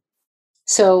harm.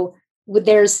 So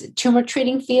there's tumor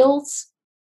treating fields.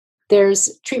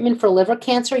 There's treatment for liver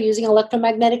cancer using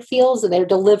electromagnetic fields, and they're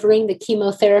delivering the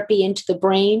chemotherapy into the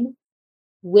brain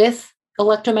with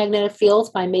electromagnetic fields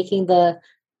by making the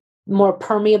more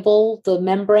permeable the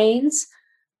membranes.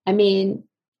 I mean,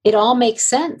 it all makes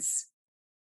sense.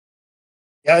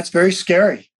 Yeah, it's very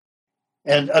scary.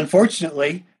 And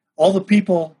unfortunately, all the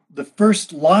people, the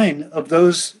first line of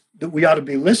those that we ought to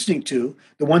be listening to,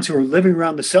 the ones who are living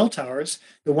around the cell towers,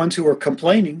 the ones who are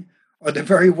complaining, are the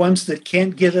very ones that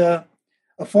can't get a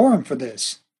forum for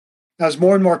this. As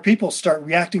more and more people start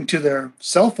reacting to their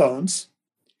cell phones,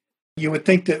 you would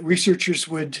think that researchers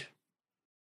would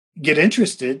get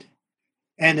interested,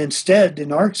 and instead,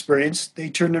 in our experience,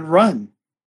 they turn and run.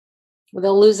 Well,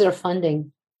 they'll lose their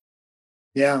funding.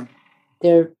 Yeah.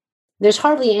 There's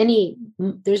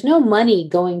no money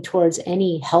going towards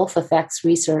any health effects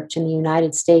research in the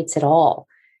United States at all,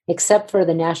 except for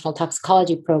the National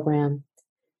Toxicology Program.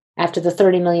 After the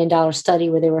 $30 million study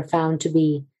where they were found to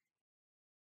be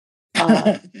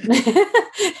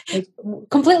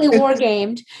completely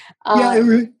war-gamed.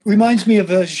 It reminds me of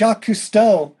Jacques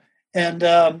Cousteau, and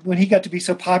when he got to be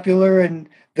so popular in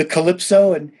the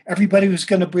Calypso, and everybody was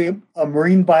going to be a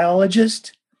marine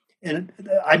biologist. And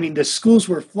I mean, the schools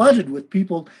were flooded with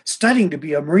people studying to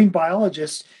be a marine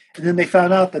biologist. And then they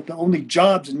found out that the only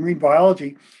jobs in marine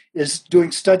biology is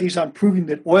doing studies on proving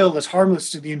that oil is harmless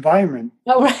to the environment.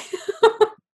 Oh, right.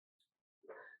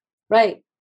 Right.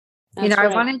 That's I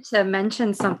wanted to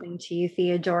mention something to you,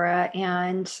 Theodora,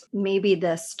 and maybe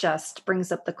this just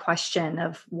brings up the question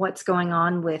of what's going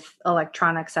on with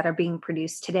electronics that are being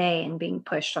produced today and being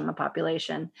pushed on the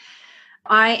population.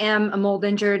 I am a mold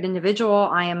injured individual.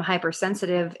 I am a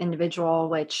hypersensitive individual,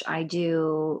 which I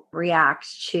do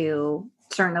react to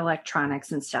certain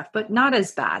electronics and stuff, but not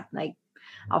as bad. Like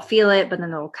I'll feel it, but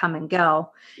then it'll come and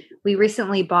go. We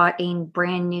recently bought a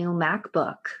brand new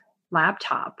MacBook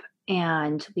laptop,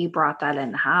 and we brought that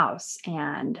in the house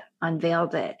and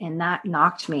unveiled it. And that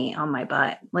knocked me on my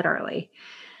butt, literally.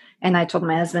 And I told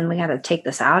my husband, we got to take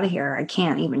this out of here. I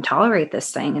can't even tolerate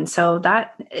this thing. And so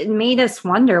it made us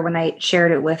wonder when I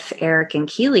shared it with Eric and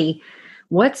Keely,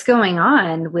 what's going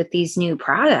on with these new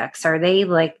products? Are they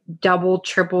like double,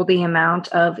 triple the amount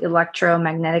of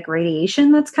electromagnetic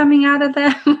radiation that's coming out of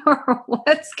them? Or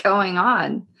what's going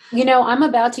on? I'm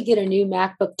about to get a new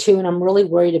MacBook too, and I'm really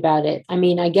worried about it. I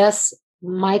mean, I guess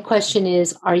my question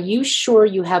is, are you sure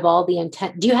you have all the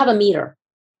intent? Do you have a meter?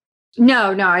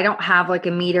 No, I don't have like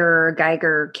a meter or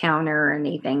Geiger counter or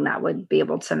anything that would be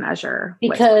able to measure.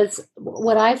 Because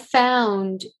what I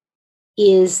found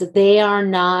is they are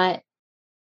not,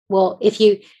 well, if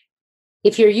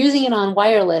you're using it on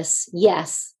wireless,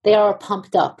 yes, they are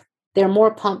pumped up. They're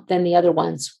more pumped than the other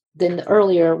ones, than the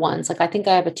earlier ones. Like I think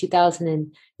I have a 2000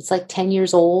 and it's like 10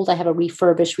 years old. I have a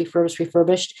refurbished,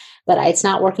 but it's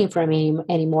not working for me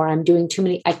anymore. I'm doing too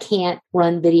many. I can't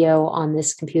run video on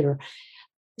this computer.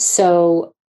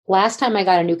 So last time I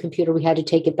got a new computer, we had to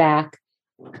take it back.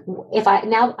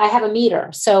 Now I have a meter.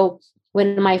 So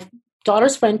when my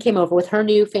daughter's friend came over with her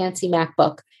new fancy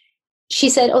MacBook, she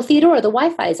said, "Oh, Theodora, the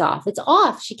Wi-Fi is off. It's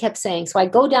off," she kept saying. So I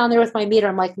go down there with my meter.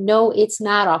 I'm like, no, it's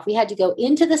not off. We had to go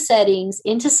into the settings,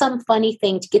 into some funny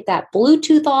thing to get that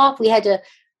Bluetooth off. We had to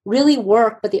really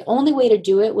work, but the only way to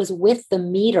do it was with the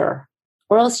meter,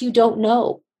 or else you don't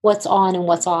know what's on and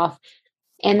what's off.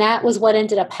 And that was what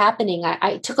ended up happening.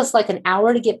 It took us like an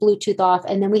hour to get Bluetooth off.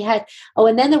 And then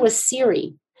and then there was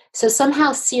Siri. So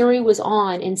somehow Siri was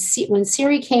on. And when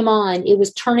Siri came on, it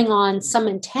was turning on some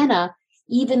antenna,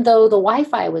 even though the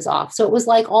Wi-Fi was off. So it was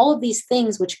like all of these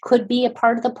things, which could be a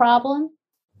part of the problem.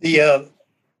 The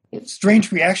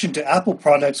strange reaction to Apple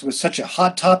products was such a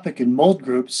hot topic in mold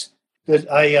groups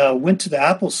that I went to the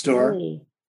Apple store. Really?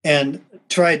 And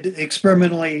tried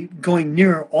experimentally going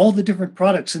near all the different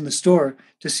products in the store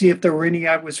to see if there were any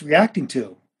I was reacting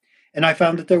to. And I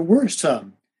found that there were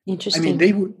some. Interesting. I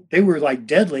mean, they were like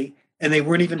deadly, and they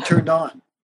weren't even turned on.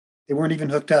 They weren't even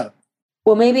hooked up.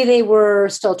 Well, maybe they were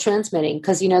still transmitting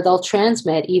because, they'll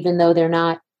transmit even though they're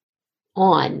not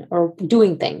on or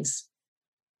doing things.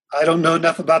 I don't know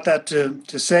enough about that to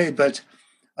say, but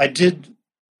I did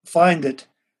find that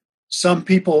some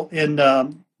people in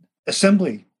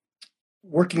assembly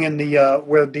working in the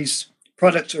where these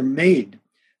products are made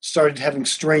started having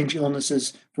strange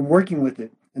illnesses from working with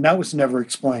it, and that was never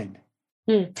explained.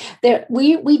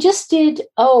 We just did.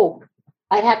 Oh,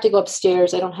 I'd have to go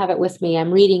upstairs. I don't have it with me.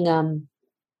 I'm reading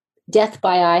Death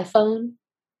by iPhone,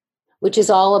 which is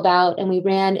all about, and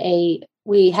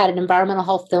we had an environmental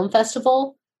health film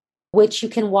festival, which you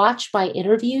can watch my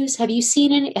interviews. Have you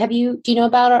seen any? Do you know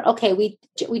about our, okay, we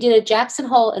did a Jackson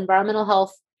Hole Environmental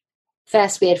Health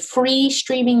Fest. We had free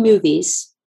streaming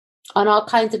movies on all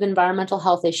kinds of environmental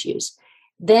health issues.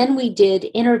 Then we did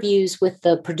interviews with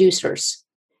the producers,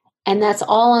 and that's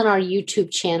all on our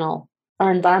YouTube channel,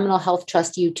 our Environmental Health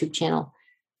Trust YouTube channel.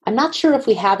 I'm not sure if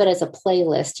we have it as a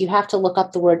playlist. You have to look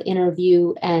up the word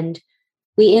interview. And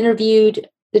we interviewed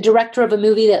the director of a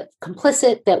movie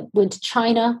Complicit that went to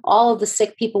China, all of the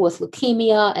sick people with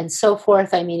leukemia and so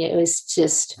forth. I mean, it was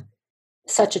just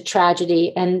such a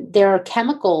tragedy. And there are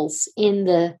chemicals in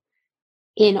the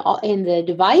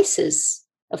devices,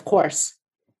 of course,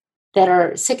 that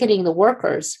are sickening the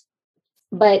workers.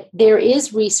 But there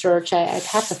is research. I'd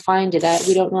have to find it.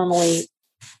 We don't normally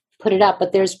put it up,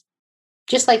 but there's,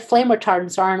 just like flame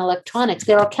retardants are in electronics,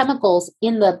 there are chemicals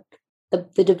in the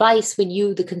device when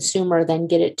you, the consumer, then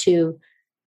get it too.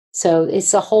 So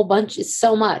it's a whole bunch. It's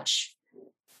so much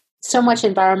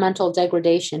environmental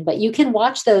degradation. But you can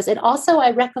watch those. And also,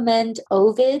 I recommend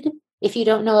Ovid. If you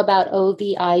don't know about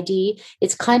OVID,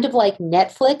 it's kind of like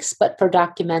Netflix, but for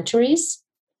documentaries.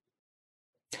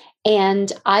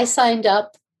 And I signed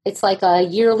up. It's like a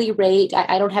yearly rate.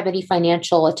 I don't have any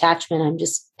financial attachment. I'm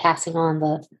just passing on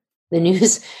the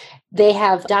news. They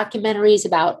have documentaries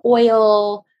about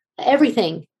oil,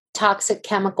 everything, toxic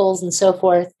chemicals and so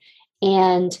forth.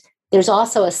 And there's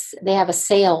also they have a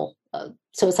sale.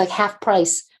 So it's like half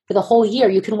price for the whole year.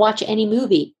 You can watch any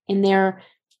movie in there.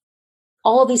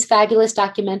 All of these fabulous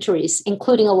documentaries,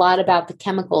 including a lot about the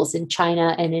chemicals in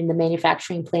China and in the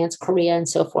manufacturing plants, Korea and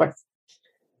so forth.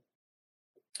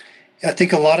 I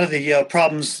think a lot of the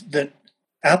problems that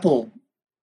Apple,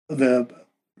 the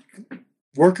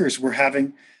workers were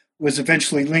having, was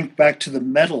eventually linked back to the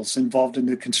metals involved in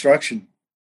the construction.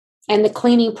 And the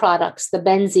cleaning products, the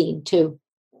benzene too.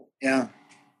 Yeah.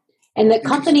 And the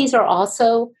companies are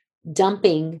also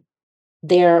dumping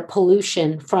their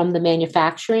pollution from the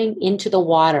manufacturing into the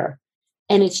water.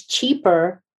 And it's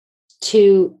cheaper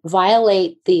to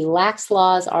violate the lax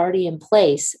laws already in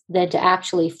place than to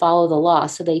actually follow the law.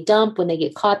 So they dump. When they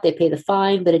get caught, they pay the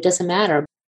fine, but it doesn't matter.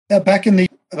 Yeah, back in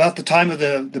about the time of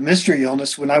the mystery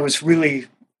illness, when I was really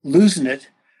losing it,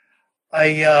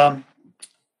 I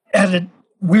had a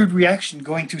weird reaction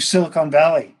going through Silicon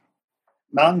Valley,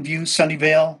 Mountain View,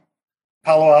 Sunnyvale,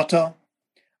 Palo Alto.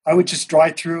 I would just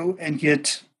drive through and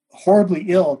get horribly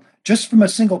ill just from a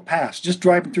single pass, just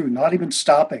driving through, not even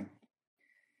stopping.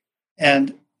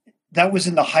 And that was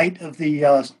in the height of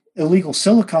the illegal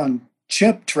silicon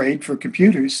chip trade for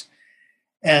computers.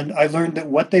 And I learned that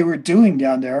what they were doing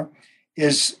down there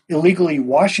is illegally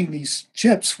washing these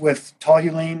chips with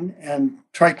toluene and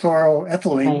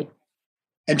trichloroethylene, right,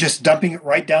 and just dumping it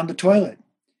right down the toilet.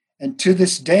 And to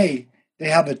this day, they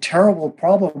have a terrible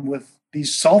problem with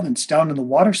these solvents down in the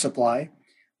water supply,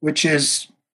 which is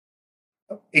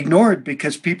ignored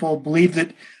because people believe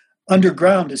that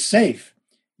underground is safe.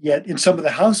 Yet in some of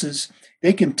the houses,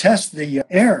 they can test the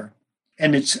air,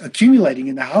 and it's accumulating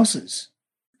in the houses,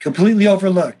 completely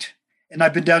overlooked. And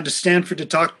I've been down to Stanford to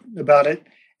talk about it,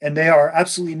 and they are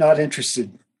absolutely not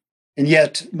interested. And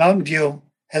yet Mountain View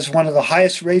has one of the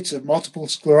highest rates of multiple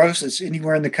sclerosis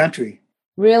anywhere in the country.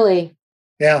 Really?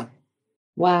 Yeah.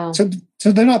 Wow. So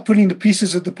they're not putting the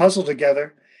pieces of the puzzle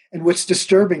together. And what's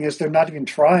disturbing is they're not even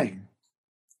trying.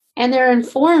 And they're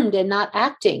informed and not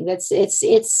acting.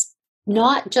 It's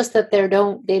not just that they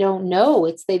don't know.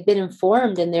 It's they've been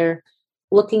informed and they're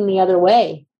looking the other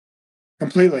way.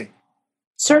 Completely.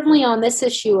 Certainly on this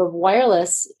issue of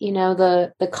wireless,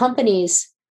 the companies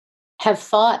have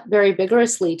fought very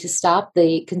vigorously to stop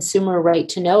the consumer right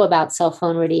to know about cell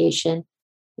phone radiation.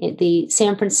 The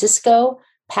San Francisco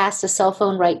passed a cell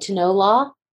phone right to know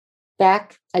law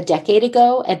back a decade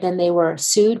ago, and then they were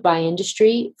sued by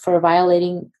industry for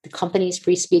violating the company's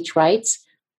free speech rights.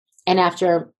 And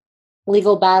after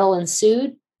legal battle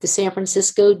ensued, the San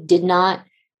Francisco did not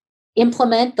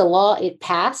implement the law it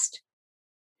passed.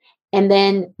 And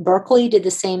then Berkeley did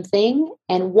the same thing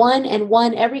and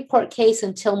won every court case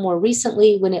until more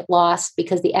recently when it lost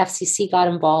because the FCC got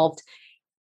involved.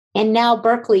 And now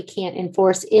Berkeley can't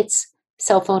enforce its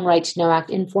Cell Phone Right to Know Act,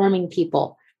 informing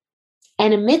people.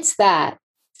 And amidst that,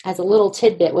 as a little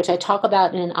tidbit, which I talk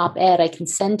about in an op-ed I can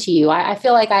send to you, I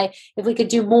feel like if we could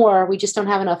do more, we just don't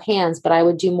have enough hands, but I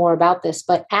would do more about this.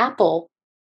 But Apple,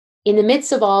 in the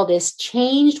midst of all this,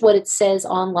 changed what it says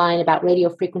online about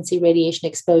radio frequency radiation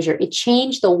exposure. It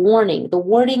changed the warning. The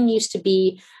warning used to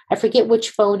be, I forget which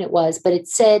phone it was, but it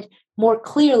said more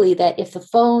clearly that if the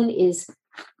phone is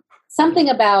something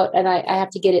about, and I have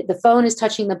to get it, the phone is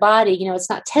touching the body. It's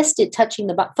not tested touching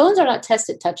the body. Phones are not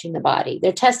tested touching the body.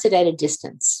 They're tested at a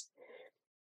distance.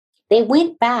 They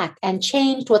went back and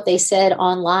changed what they said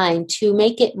online to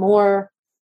make it more,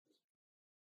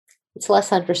 it's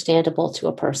less understandable to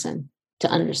a person to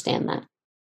understand that.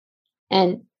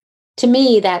 And to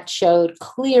me, that showed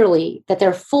clearly that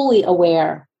they're fully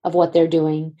aware of what they're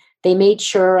doing. They made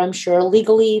sure, I'm sure,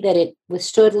 legally that it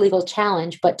withstood legal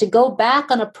challenge. But to go back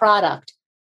on a product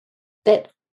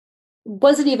that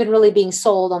wasn't even really being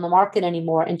sold on the market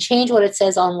anymore and change what it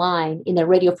says online in the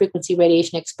radio frequency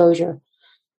radiation exposure.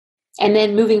 And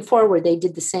then moving forward, they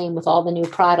did the same with all the new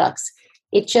products.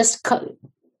 It's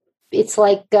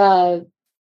like, they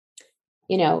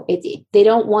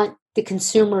don't want the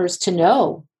consumers to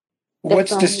know.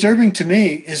 What's disturbing to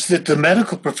me is that the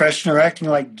medical profession are acting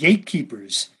like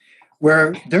gatekeepers,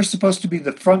 where they're supposed to be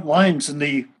the front lines in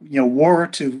the war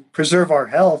to preserve our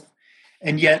health.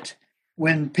 And yet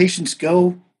when patients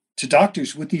go to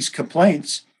doctors with these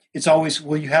complaints, it's always,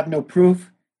 well, you have no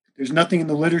proof. There's nothing in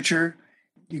the literature.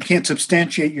 You can't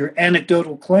substantiate your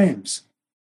anecdotal claims.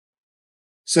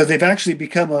 So they've actually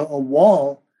become a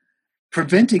wall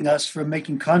preventing us from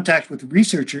making contact with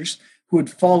researchers who would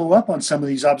follow up on some of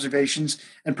these observations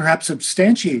and perhaps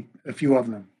substantiate a few of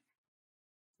them.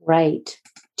 Right.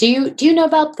 Do you know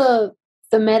about the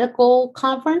medical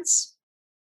conference?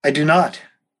 I do not.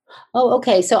 Oh,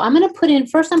 okay. So I'm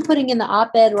putting in the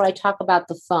op-ed where I talk about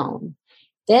the phone.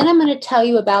 Then I'm going to tell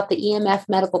you about the EMF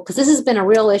medical, because this has been a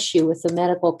real issue with the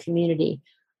medical community.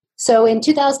 So in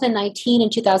 2019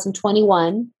 and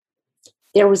 2021,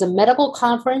 there was a medical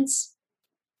conference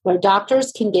where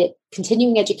doctors can get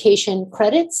continuing education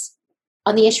credits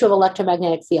on the issue of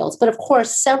electromagnetic fields. But of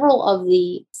course, several of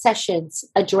the sessions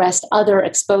addressed other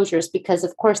exposures because,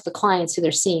 of course, the clients who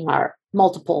they're seeing are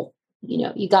multiple.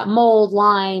 You got mold,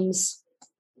 Lyme's,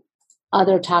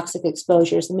 other toxic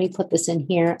exposures. Let me put this in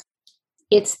here.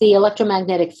 It's the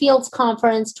Electromagnetic Fields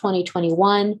Conference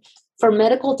 2021. For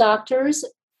medical doctors,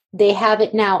 they have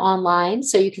it now online,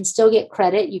 so you can still get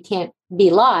credit. You can't be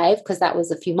live because that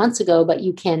was a few months ago, but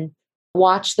you can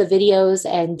watch the videos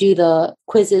and do the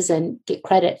quizzes and get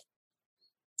credit.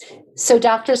 So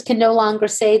doctors can no longer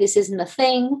say this isn't a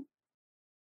thing.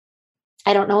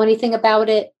 I don't know anything about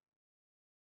it.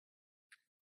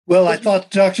 Well, I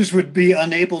thought doctors would be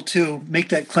unable to make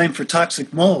that claim for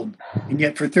toxic mold. And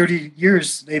yet for 30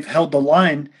 years, they've held the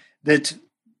line that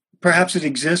perhaps it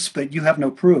exists, but you have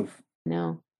no proof.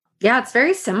 No. Yeah, it's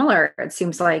very similar, it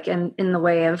seems like, in the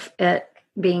way of it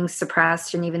being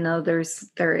suppressed. And even though there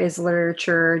is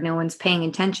literature, no one's paying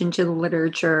attention to the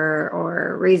literature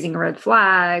or raising a red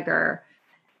flag, or,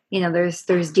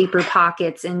 there's deeper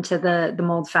pockets into the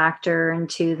mold factor,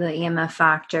 into the EMF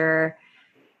factor,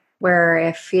 where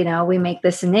if, we make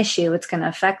this an issue, it's going to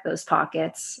affect those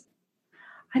pockets.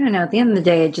 I don't know. At the end of the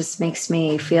day, it just makes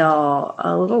me feel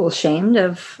a little ashamed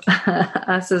of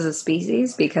us as a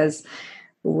species, because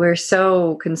we're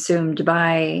so consumed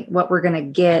by what we're going to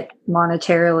get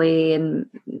monetarily and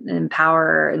in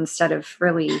power, instead of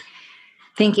really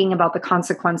thinking about the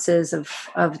consequences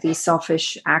of these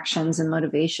selfish actions and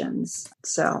motivations.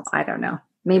 So I don't know.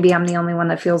 Maybe I'm the only one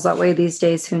that feels that way these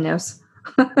days. Who knows?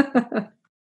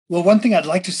 Well, one thing I'd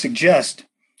like to suggest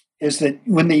is that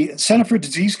when the Center for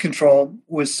Disease Control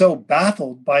was so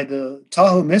baffled by the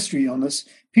Tahoe mystery illness,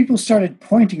 people started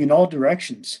pointing in all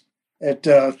directions at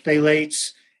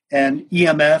phthalates and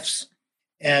EMFs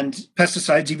and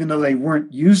pesticides, even though they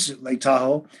weren't used at Lake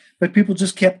Tahoe. But people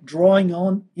just kept drawing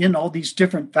in all these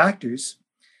different factors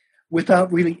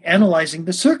without really analyzing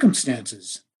the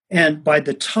circumstances. And by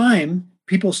the time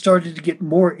people started to get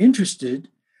more interested,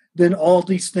 then all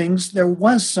these things, there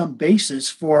was some basis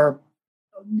for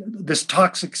this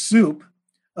toxic soup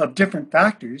of different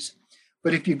factors.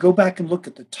 But if you go back and look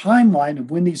at the timeline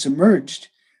of when these emerged,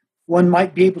 one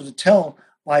might be able to tell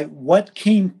by what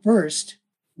came first,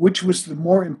 which was the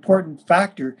more important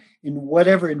factor in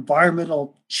whatever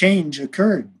environmental change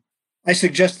occurred. I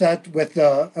suggest that with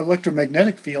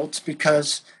electromagnetic fields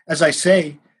because, as I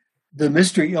say, the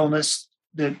mystery illness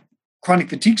that chronic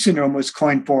fatigue syndrome was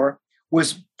coined for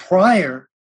was prior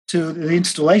to the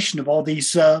installation of all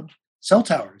these cell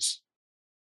towers.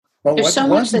 But what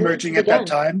was emerging at that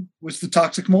time was the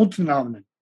toxic mold phenomenon.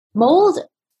 Mold,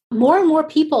 more and more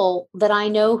people that I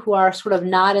know who are sort of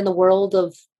not in the world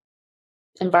of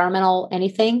environmental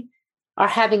anything are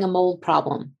having a mold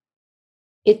problem.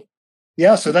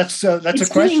 So that's a question. It's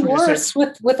getting worse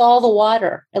with all the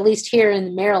water. At least here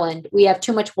in Maryland, we have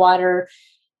too much water.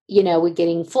 We're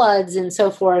getting floods and so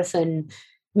forth, and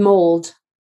mold.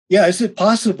 Yeah, is it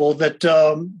possible that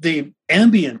the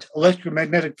ambient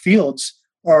electromagnetic fields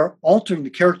are altering the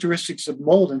characteristics of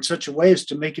mold in such a way as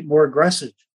to make it more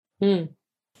aggressive? Hmm.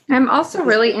 I'm also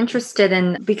really interested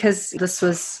in, because this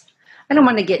was, I don't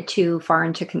want to get too far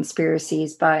into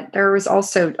conspiracies, but there was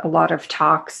also a lot of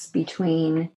talks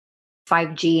between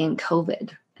 5G and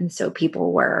COVID. And so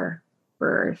people were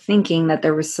thinking that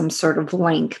there was some sort of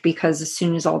link, because as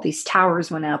soon as all these towers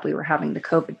went up, we were having the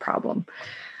COVID problem.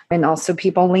 And also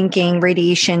people linking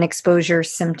radiation exposure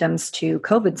symptoms to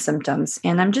COVID symptoms.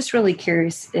 And I'm just really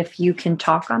curious if you can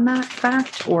talk on that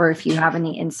fact, or if you have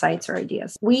any insights or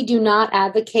ideas. We do not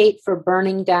advocate for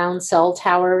burning down cell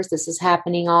towers. This is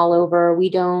happening all over.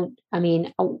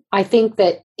 I think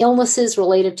that illnesses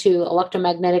related to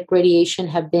electromagnetic radiation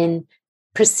have been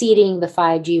preceding the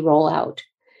 5G rollout.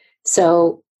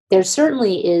 So there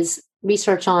certainly is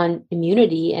research on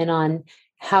immunity and on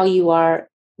how your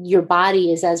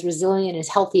body is as resilient, as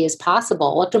healthy as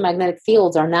possible. Electromagnetic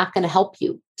fields are not going to help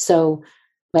you. So,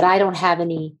 but I don't have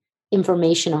any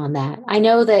information on that. I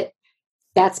know that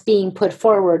that's being put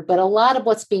forward, but a lot of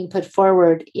what's being put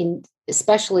forward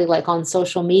especially like on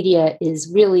social media,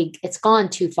 is really, it's gone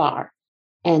too far.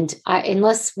 And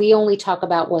unless we only talk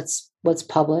about what's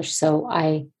published, so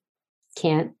I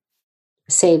can't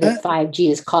say that 5G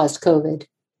has caused COVID.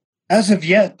 As of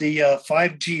yet, the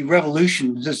 5G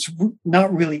revolution has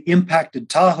not really impacted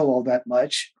Tahoe all that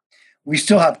much. We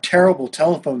still have terrible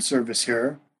telephone service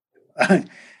here.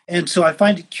 And so I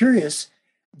find it curious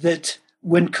that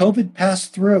when COVID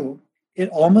passed through, it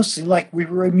almost seemed like we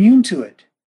were immune to it.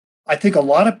 I think a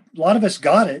lot of us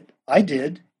got it. I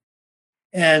did.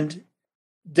 And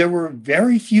there were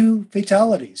very few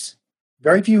fatalities,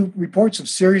 very few reports of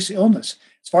serious illness.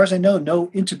 As far as I know, no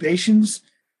intubations,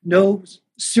 no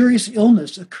serious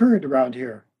illness occurred around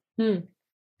here.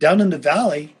 Down in the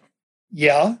valley,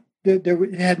 yeah, it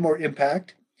had more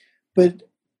impact. But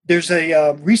there's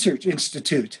a research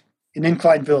institute in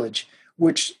Incline Village,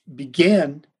 which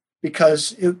began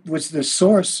because it was the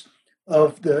source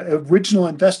of the original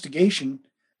investigation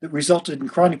that resulted in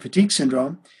chronic fatigue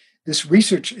syndrome. This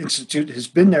research institute has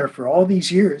been there for all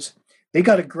these years. They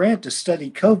got a grant to study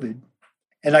COVID.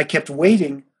 And I kept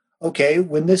waiting, okay,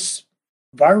 when this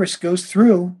virus goes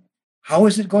through, how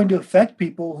is it going to affect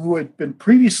people who had been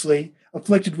previously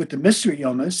afflicted with the mystery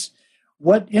illness?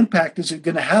 What impact is it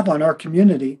going to have on our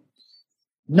community?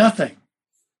 Nothing.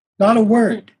 Not a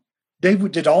word. They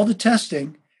did all the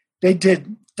testing. They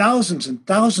did thousands and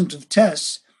thousands of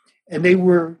tests, and they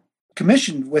were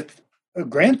commissioned with a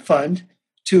grant fund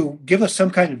to give us some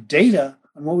kind of data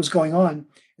on what was going on,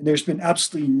 and there's been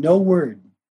absolutely no word.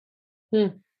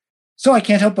 So I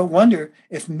can't help but wonder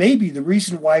if maybe the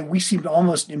reason why we seem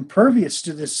almost impervious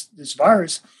to this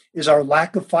virus is our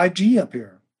lack of 5G up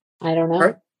here. I don't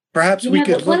know. Perhaps we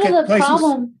could look at places.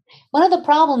 One of the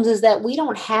problems is that we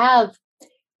don't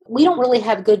really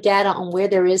have good data on where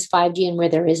there is 5G and where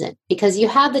there isn't, because you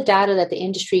have the data that the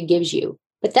industry gives you,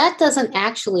 but that doesn't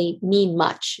actually mean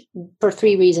much for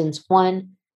three reasons.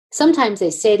 One, sometimes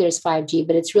they say there's 5G,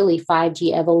 but it's really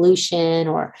 5G evolution,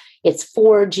 or it's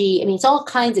 4G. I mean, it's all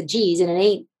kinds of Gs, and it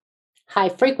ain't high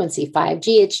frequency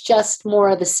 5G. It's just more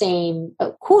of the same.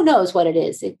 Who knows what it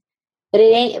is? But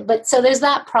it ain't. But so there's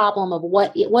that problem of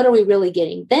what are we really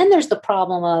getting? Then there's the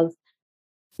problem of,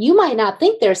 you might not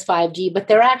think there's 5G, but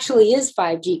there actually is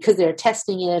 5G because they're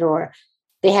testing it, or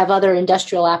they have other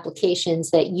industrial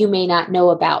applications that you may not know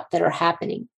about that are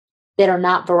happening, that are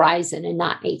not Verizon and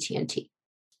not AT&T.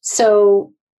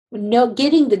 So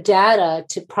getting the data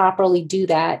to properly do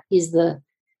that is the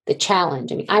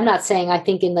challenge. I mean, I'm not saying I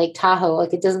think in Lake Tahoe,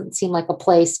 like, it doesn't seem like a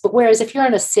place, but whereas if you're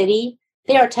in a city,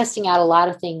 they are testing out a lot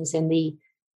of things in the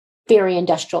very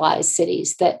industrialized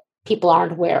cities that people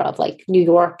aren't aware of, like New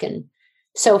York and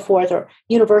so forth, or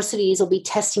universities will be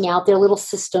testing out their little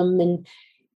system, and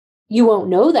you won't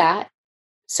know that.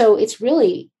 So it's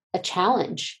really a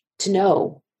challenge to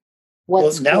know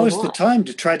what's going on. Now is the time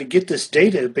to try to get this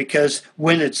data, because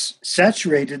when it's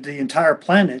saturated the entire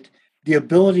planet, the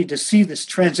ability to see this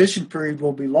transition period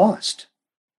will be lost.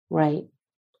 Right.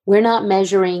 We're not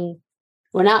measuring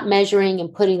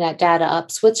and putting that data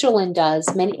up. Switzerland does,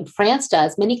 France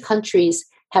does, many countries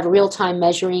have real-time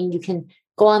measuring. You can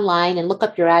go online and look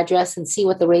up your address and see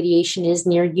what the radiation is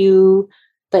near you.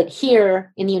 But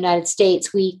here in the United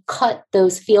States, we cut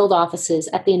those field offices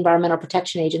at the Environmental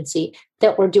Protection Agency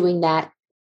that were doing that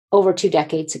over 2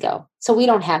 decades ago. So we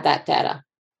don't have that data.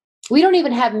 We don't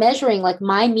even have measuring, like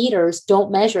my meters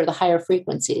don't measure the higher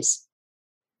frequencies.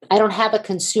 I don't have a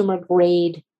consumer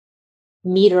grade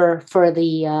meter for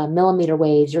the millimeter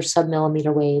waves or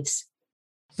sub-millimeter waves.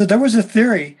 So there was a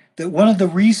theory that one of the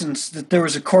reasons that there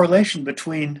was a correlation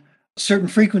between certain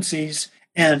frequencies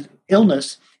and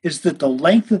illness is that the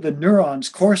length of the neurons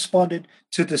corresponded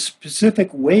to the specific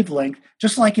wavelength,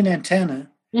 just like an antenna,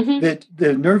 that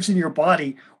the nerves in your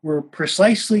body were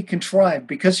precisely contrived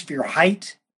because of your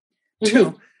height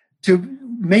to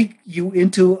make you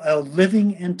into a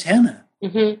living antenna.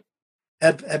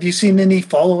 Have you seen any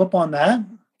follow-up on that?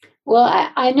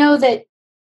 Well, I know that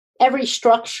every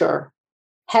structure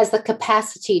has the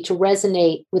capacity to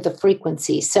resonate with a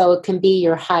frequency. So it can be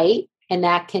your height, and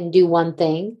that can do one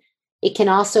thing. It can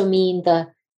also mean the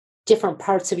different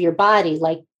parts of your body,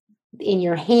 like in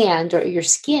your hand or your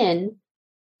skin,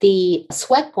 the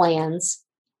sweat glands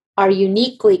can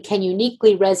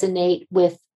uniquely resonate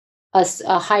with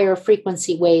a higher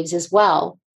frequency waves as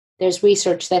well. There's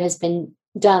research that has been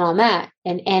done on that.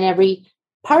 And every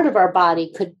part of our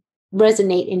body could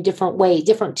resonate in different ways.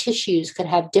 Different tissues could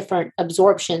have different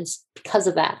absorptions because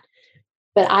of that.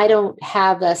 But I don't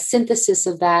have a synthesis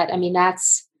of that. I mean,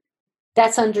 that's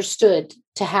understood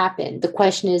to happen. The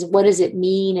question is, what does it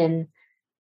mean?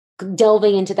 And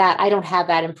delving into that, I don't have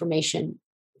that information.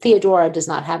 Theodora does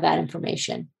not have that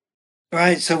information. All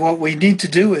right. So what we need to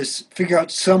do is figure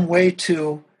out some way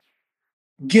to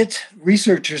get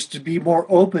researchers to be more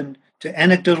open to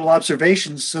anecdotal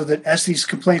observations so that as these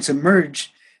complaints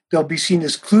emerge, they'll be seen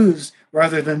as clues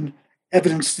rather than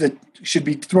evidence that should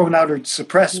be thrown out or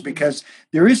suppressed because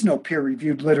there is no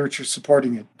peer-reviewed literature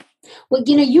supporting it. Well,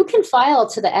 you can file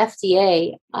to the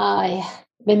FDA. I've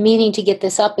been meaning to get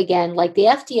this up again. Like the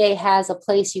FDA has a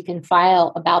place you can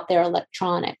file about their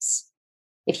electronics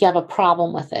if you have a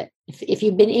problem with it. If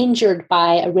you've been injured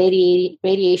by a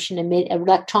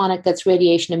electronic that's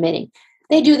radiation emitting.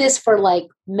 They do this for like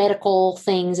medical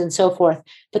things and so forth,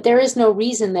 but there is no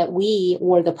reason that we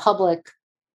or the public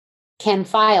can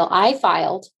file. I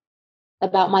filed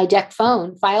about my DEC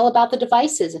phone, file about the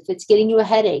devices. If it's getting you a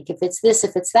headache, if it's this,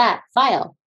 if it's that,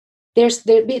 file.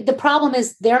 The problem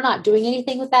is they're not doing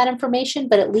anything with that information,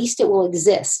 but at least it will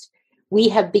exist. We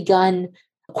have begun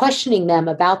questioning them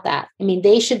about that. I mean,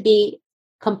 they should be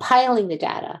compiling the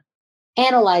data,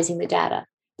 analyzing the data,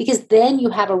 because then you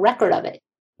have a record of it.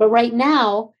 But right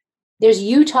now, there's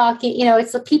you talking,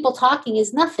 it's the people talking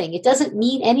is nothing. It doesn't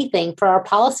mean anything for our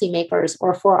policymakers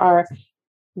or for our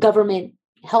government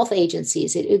health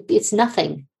agencies. It's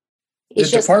nothing. It's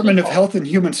the Department of Health and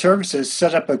Human Services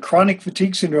set up a chronic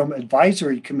fatigue syndrome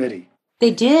advisory committee.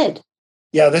 They did.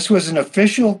 Yeah, this was an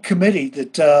official committee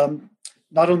that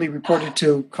not only reported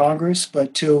to Congress,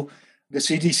 but to the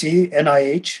CDC,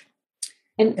 NIH.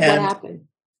 And what happened?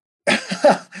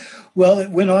 Well,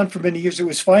 it went on for many years. It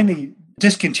was finally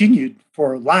discontinued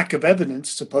for lack of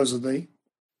evidence, supposedly.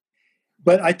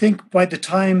 But I think by the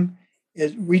time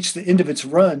it reached the end of its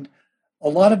run, a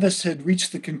lot of us had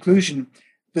reached the conclusion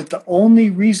that the only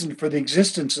reason for the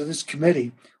existence of this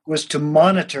committee was to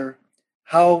monitor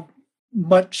how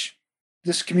much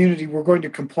this community were going to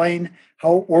complain,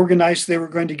 how organized they were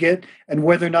going to get, and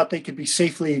whether or not they could be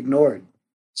safely ignored.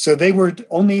 So they were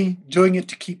only doing it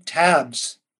to keep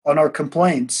tabs on our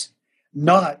complaints,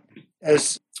 not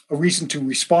as a reason to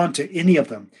respond to any of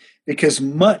them, because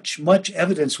much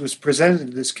evidence was presented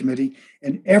to this committee,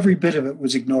 and every bit of it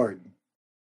was ignored.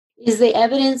 Is the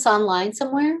evidence online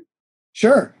somewhere?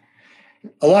 Sure.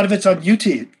 A lot of it's on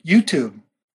YouTube.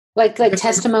 Like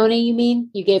testimony, you mean?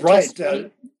 You gave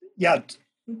testimony?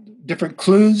 Different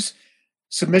clues,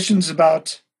 submissions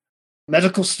about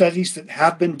medical studies that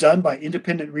have been done by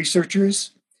independent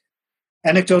researchers,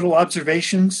 anecdotal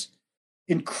observations,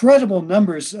 incredible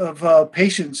numbers of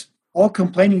patients all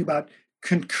complaining about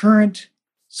concurrent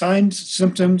signs,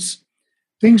 symptoms,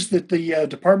 things that the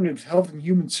Department of Health and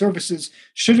Human Services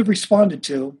should have responded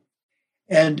to.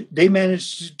 And they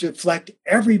managed to deflect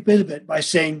every bit of it by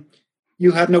saying,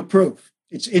 you have no proof.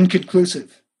 It's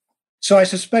inconclusive. So I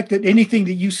suspect that anything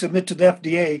that you submit to the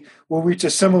FDA will reach a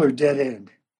similar dead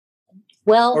end.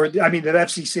 The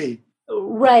FCC.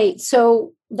 Right.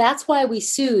 So that's why we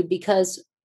sued, because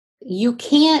you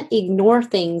can't ignore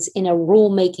things in a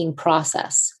rulemaking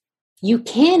process. You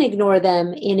can ignore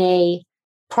them in a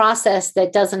process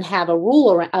that doesn't have a rule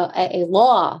or a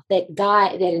law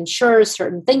that ensures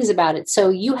certain things about it. So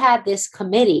you had this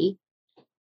committee,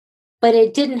 but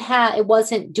it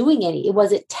wasn't doing any.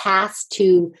 Was it tasked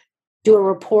to do a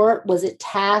report? Was it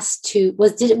tasked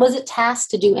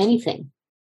to do anything?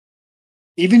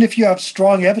 Even if you have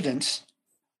strong evidence,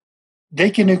 they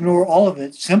can ignore all of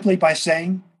it simply by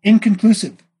saying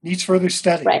inconclusive, needs further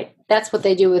study. Right. That's what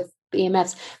they do with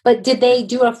EMFs. But did they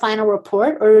do a final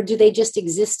report, or do they just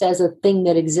exist as a thing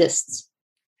that exists?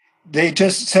 They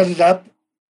just set it up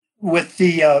with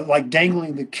the like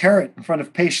dangling the carrot in front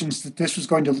of patients that this was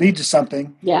going to lead to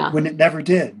something when it never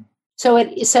did. So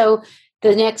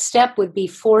the next step would be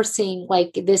forcing,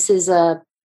 like, if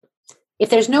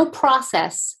there's no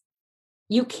process,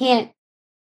 you can't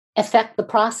affect the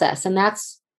process. And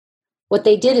that's what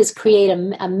they did, is create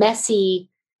a messy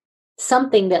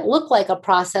something that looked like a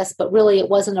process, but really it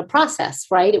wasn't a process,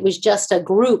 right? It was just a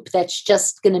group that's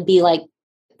just going to be like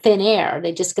thin air.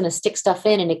 They're just going to stick stuff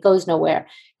in and it goes nowhere.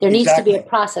 There needs to be a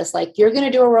process, like, you're going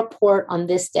to do a report on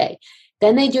this day.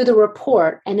 Then they do the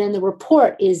report, and then the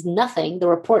report is nothing. The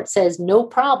report says no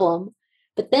problem,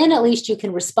 but then at least you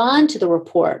can respond to the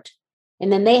report,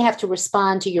 and then they have to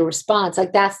respond to your response.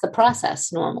 Like, that's the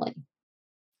process normally.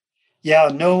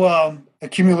 Yeah, no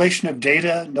accumulation of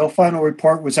data, no final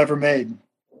report was ever made.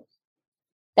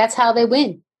 That's how they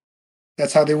win.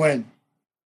 That's how they win.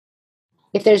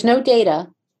 If there's no data.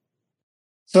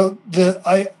 So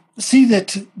I see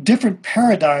that different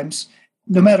paradigms,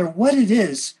 no matter what it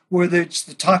is, whether it's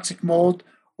the toxic mold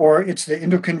or it's the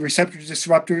endocrine receptor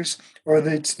disruptors or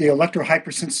it's the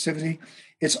electrohypersensitivity,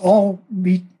 it's all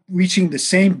reaching the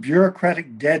same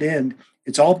bureaucratic dead end.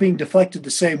 It's all being deflected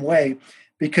the same way,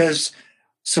 because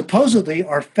supposedly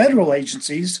our federal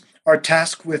agencies are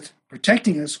tasked with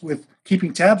protecting us, with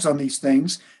keeping tabs on these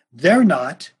things. They're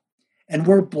not, and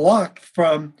we're blocked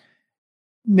from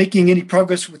making any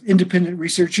progress with independent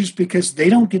researchers because they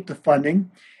don't get the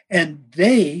funding, and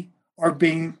they are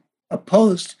being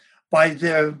opposed by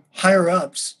their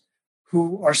higher-ups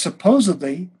who are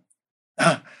supposedly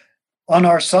on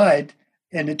our side,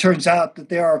 and it turns out that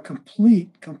they are a complete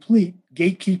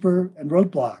gatekeeper and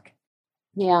roadblock.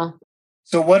 Yeah.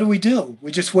 So what do?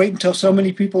 We just wait until so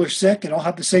many people are sick and all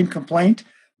have the same complaint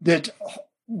that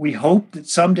we hope that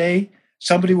someday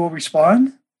somebody will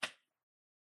respond?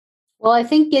 Well, I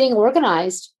think getting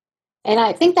organized, and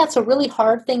I think that's a really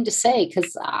hard thing to say,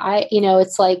 because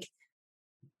it's like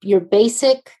your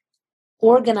basic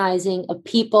organizing of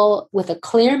people with a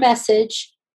clear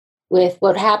message. With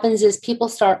what happens is people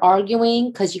start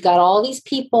arguing because you got all these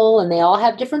people and they all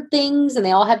have different things and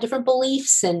they all have different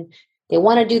beliefs, and they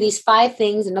want to do these 5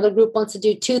 things. Another group wants to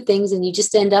do 2 things, and you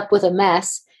just end up with a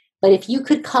mess. But if you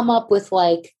could come up with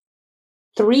like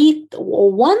 3 or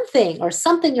 1 thing or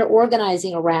something you're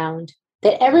organizing around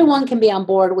that everyone can be on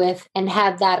board with, and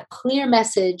have that clear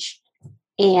message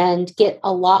and get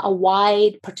a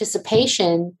wide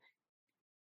participation,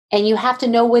 and you have to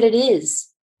know what it is.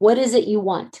 What is it you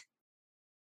want?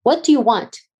 What do you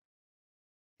want?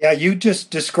 Yeah, you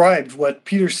just described what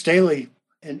Peter Staley,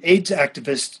 an AIDS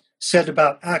activist, said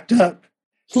about ACT UP,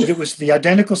 that it was the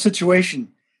identical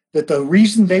situation, that the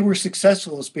reason they were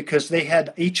successful is because they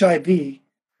had HIV,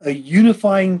 a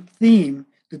unifying theme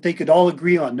that they could all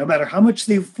agree on. No matter how much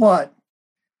they fought,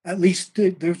 at least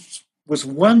there was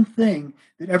one thing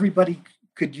that everybody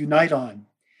could unite on.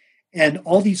 And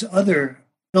all these other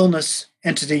illness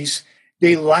entities,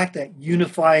 they lack that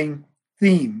unifying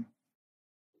theme.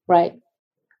 Right.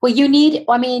 Well,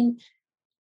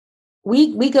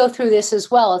 we go through this as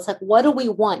well. It's like, what do we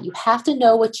want? You have to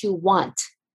know what you want.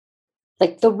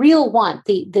 Like the real want,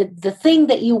 the thing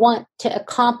that you want to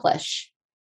accomplish.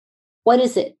 What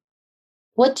is it?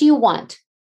 What do you want?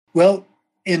 Well,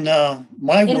 in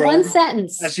my in world, one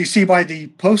sentence, as you see by the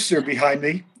poster behind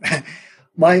me,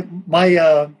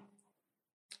 my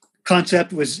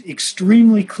concept was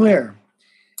extremely clear.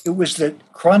 It was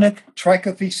that chronic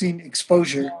trichothecene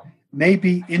exposure may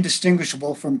be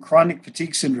indistinguishable from chronic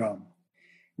fatigue syndrome,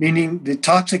 meaning the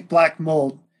toxic black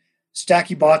mold,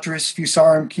 Stachybotrys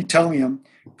fusarium chaetomium,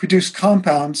 produce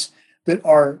compounds that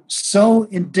are so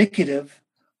indicative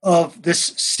of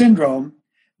this syndrome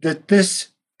that this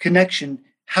connection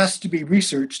has to be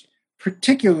researched,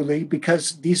 particularly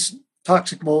because these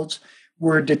toxic molds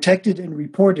were detected and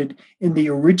reported in the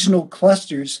original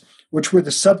clusters, which were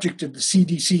the subject of the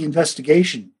CDC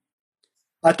investigation.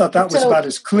 I thought that was about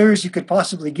as clear as you could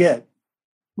possibly get.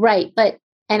 Right.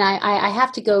 And I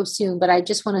have to go soon, but I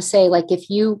just want to say, like,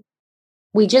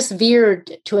 we just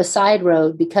veered to a side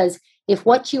road, because if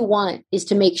what you want is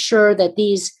to make sure that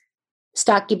these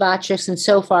Stachybotrys and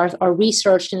so forth are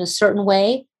researched in a certain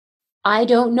way, I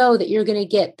don't know that you're going to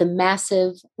get the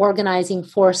massive organizing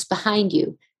force behind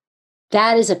you.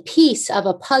 That is a piece of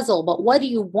a puzzle, but what do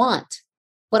you want?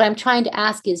 What I'm trying to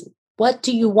ask is, what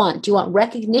do you want? Do you want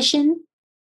recognition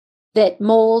that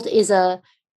mold is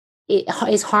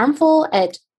harmful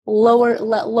at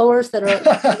lowers that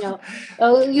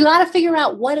are, you got to figure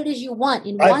out what it is you want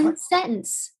in one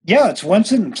sentence. Yeah, it's one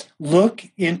sentence. Look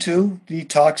into the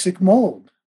toxic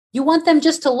mold. You want them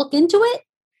just to look into it?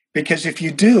 Because if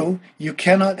you do, you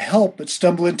cannot help but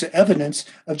stumble into evidence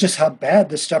of just how bad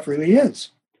this stuff really is.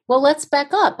 Well, let's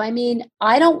back up. I mean,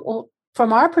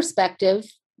 from our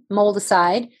perspective, mold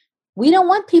aside, we don't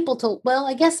want people to, well,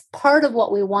 I guess part of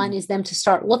what we want is them to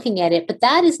start looking at it, but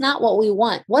that is not what we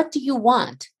want. What do you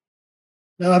want?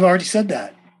 No, I've already said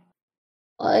that.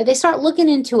 They start looking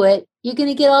into it, you're going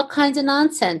to get all kinds of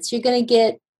nonsense. You're going to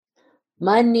get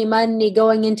money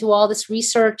going into all this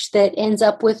research that ends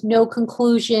up with no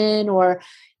conclusion, or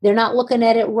they're not looking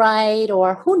at it right,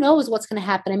 or who knows what's going to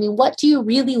happen. I mean, what do you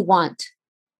really want?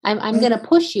 I'm going to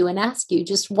push you and ask you,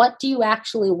 just what do you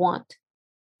actually want?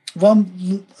 Well,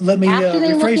 let me after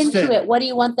they look rephrase into it. What do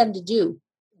you want them to do?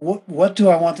 What do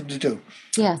I want them to do?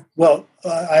 Yeah. Well,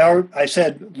 I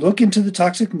said look into the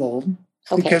toxic mold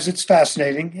because it's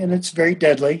fascinating and it's very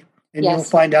deadly, and you'll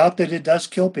find out that it does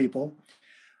kill people.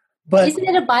 But isn't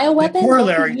it a bioweapon? The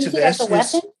corollary to this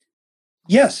is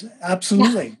yes,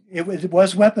 absolutely. Yeah. It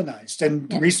was weaponized, and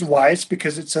the reason why is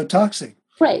because it's so toxic.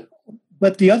 Right.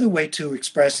 But the other way to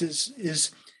express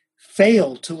is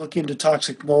fail to look into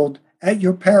toxic mold at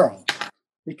your peril,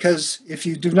 because if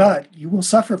you do not, you will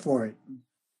suffer for it.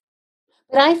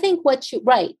 But I think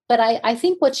I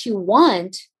think what you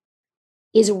want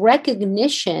is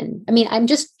recognition. I mean, I'm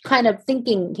just kind of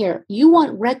thinking here. You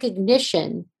want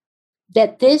recognition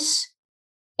that this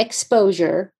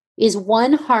exposure is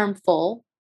harmful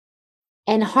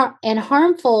and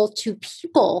harmful to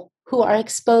people who are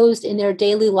exposed in their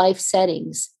daily life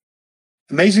settings.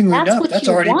 Amazingly enough, that's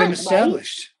already been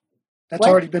established. Right? That's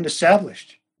already been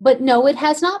established. But no, it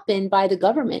has not been by the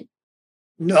government.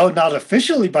 No, not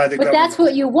officially by the government. But that's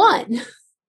what you want.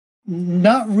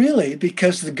 Not really,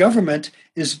 because the government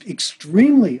is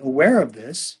extremely aware of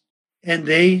this, and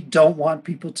they don't want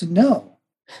people to know.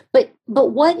 But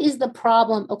what is the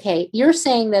problem? Okay, you're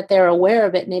saying that they're aware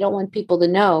of it and they don't want people to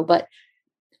know, but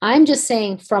I'm just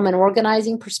saying from an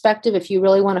organizing perspective, if you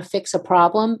really want to fix a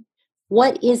problem,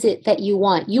 what is it that you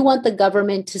want? You want the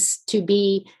government to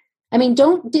be, I mean,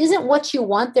 isn't what you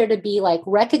want there to be like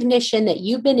recognition that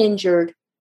you've been injured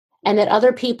and that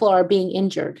other people are being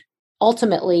injured?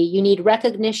 Ultimately, you need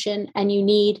recognition, and you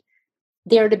need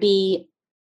there to be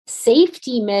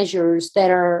safety measures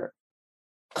that are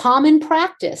common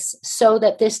practice so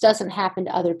that this doesn't happen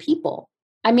to other people.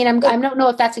 I mean, I don't know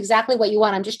if that's exactly what you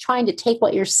want. I'm just trying to take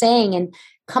what you're saying and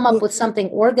come up with something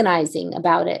organizing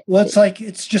about it. Well,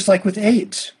 it's just like with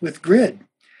AIDS, with GRID.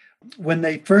 When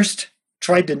they first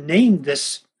tried to name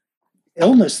this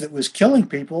illness that was killing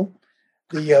people,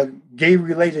 the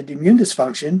gay-related immune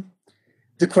dysfunction,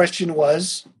 the question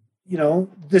was,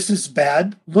 this is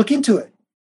bad, look into it.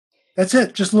 That's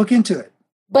it, just look into it.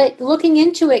 But looking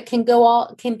into it can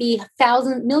be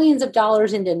millions of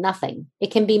dollars into nothing.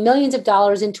 It can be millions of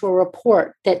dollars into a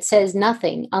report that says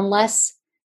nothing, unless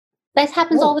that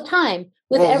happens all the time.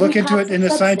 Look into it in a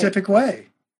scientific way.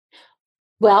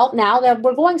 Well, now that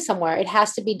we're going somewhere, it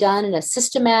has to be done in a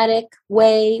systematic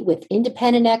way with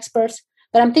independent experts.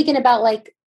 But I'm thinking about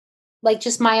like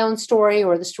just my own story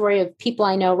or the story of people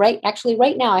I know. Right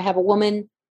now, I have a woman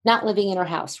not living in her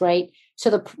house. Right,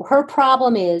 so her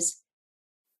problem is.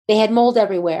 They had mold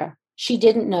everywhere. She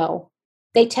didn't know.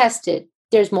 They tested.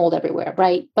 There's mold everywhere,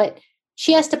 right? But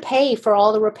she has to pay for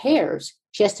all the repairs.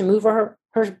 She has to move her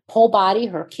whole body,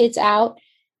 her kids out.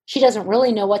 She doesn't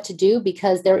really know what to do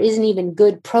because there isn't even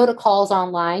good protocols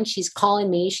online. She's calling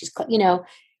me.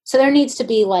 So there needs to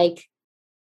be like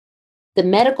the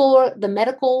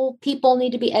medical people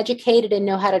need to be educated and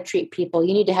know how to treat people.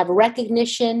 You need to have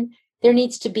recognition. There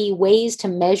needs to be ways to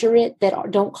measure it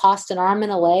that don't cost an arm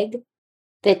and a leg.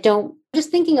 That don't just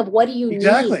thinking of what do you need?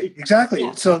 Exactly.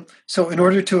 Yeah. So in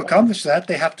order to accomplish that,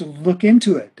 they have to look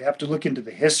into it. They have to look into the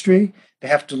history. They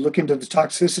have to look into the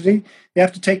toxicity. They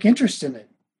have to take interest in it.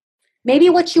 Maybe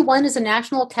what you want is a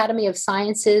National Academy of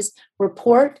Sciences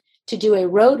report to do a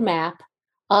roadmap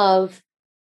of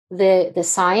the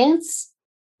science,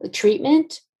 the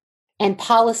treatment, and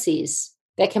policies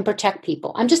that can protect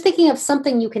people. I'm just thinking of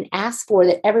something you can ask for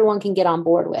that everyone can get on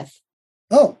board with.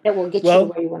 That will get you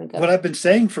where you want to go. What I've been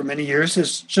saying for many years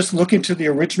is just look into the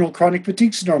original chronic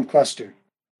fatigue syndrome cluster.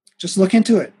 Just look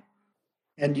into it.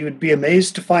 And you would be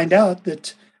amazed to find out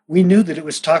that we knew that it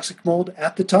was toxic mold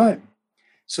at the time.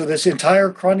 So this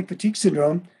entire chronic fatigue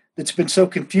syndrome that's been so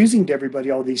confusing to everybody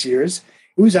all these years,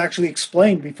 it was actually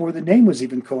explained before the name was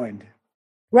even coined.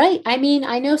 Right. I mean,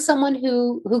 I know someone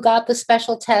who got the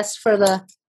special test for the,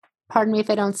 pardon me if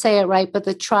I don't say it right, but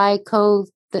the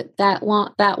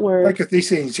that word.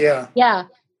 Trichothecenes, yeah. Yeah.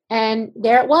 And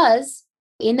there it was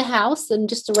in the house, in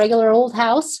just a regular old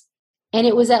house. And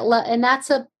it was and that's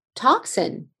a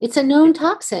toxin. It's a known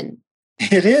toxin.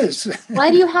 It is.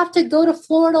 Why do you have to go to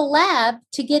Florida Lab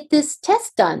to get this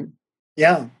test done?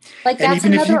 Yeah. Like that's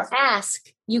another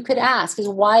ask you could ask is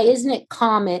why isn't it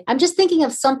common? I'm just thinking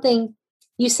of something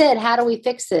you said, how do we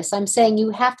fix this? I'm saying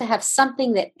you have to have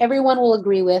something that everyone will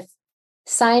agree with,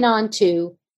 sign on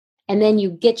to, and then you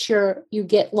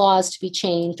get laws to be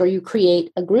changed or you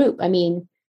create a group. I mean,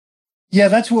 yeah,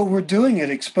 that's what we're doing at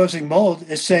Exposing Mold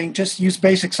is saying just use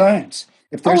basic science.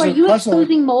 If there's are a you puzzle,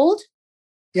 exposing mold?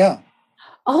 Yeah.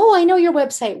 Oh, I know your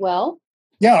website well.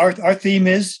 Yeah, our theme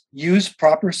is use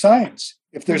proper science.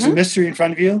 If there's a mystery in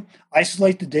front of you,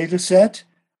 isolate the data set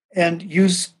and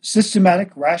use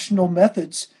systematic, rational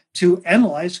methods to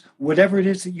analyze whatever it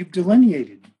is that you've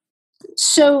delineated.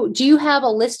 So do you have a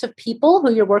list of people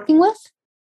who you're working with?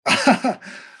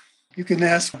 You can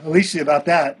ask Alicia about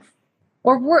that.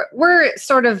 Or we're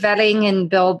sort of vetting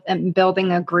and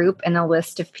building a group and a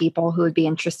list of people who would be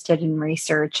interested in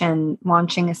research and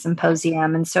launching a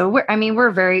symposium. And so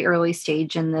we're very early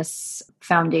stage in this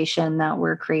foundation that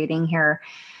we're creating here.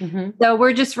 Mm-hmm. So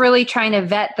we're just really trying to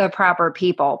vet the proper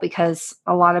people because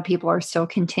a lot of people are still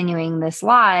continuing this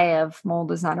lie of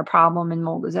mold is not a problem and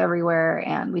mold is everywhere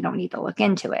and we don't need to look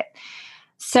into it.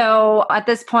 So at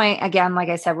this point, again, like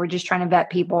I said, we're just trying to vet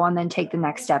people and then take the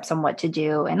next steps on what to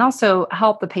do and also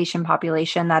help the patient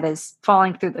population that is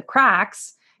falling through the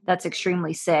cracks, that's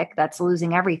extremely sick, that's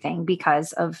losing everything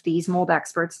because of these mold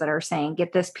experts that are saying,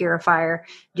 get this purifier,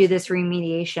 do this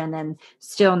remediation, and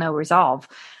still no resolve.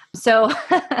 So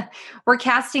we're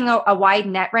casting a wide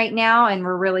net right now, and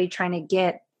we're really trying to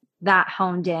get that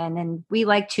honed in. And we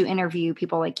like to interview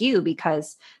people like you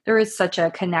because there is such a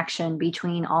connection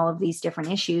between all of these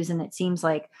different issues. And it seems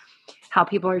like how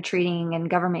people are treating and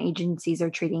government agencies are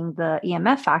treating the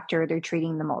EMF factor, they're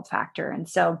treating the mold factor. And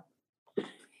so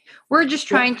we're just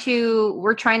trying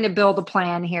to build a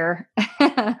plan here.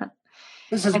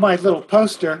 This is my little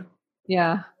poster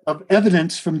of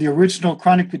evidence from the original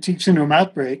chronic fatigue syndrome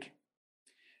outbreak.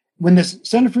 When the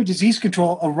Center for Disease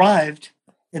Control arrived,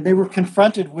 and they were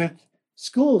confronted with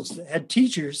schools that had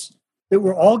teachers that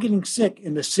were all getting sick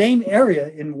in the same area,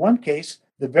 in one case,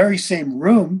 the very same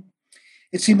room.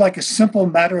 It seemed like a simple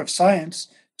matter of science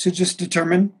to just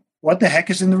determine what the heck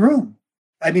is in the room.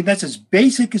 I mean, that's as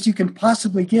basic as you can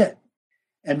possibly get.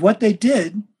 And what they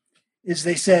did is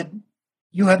they said,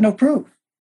 you have no proof.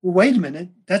 Well, wait a minute.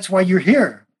 That's why you're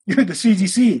here. You're the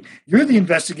CDC. You're the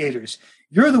investigators.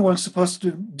 You're the ones supposed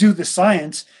to do the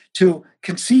science to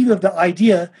conceive of the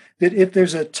idea that if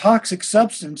there's a toxic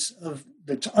substance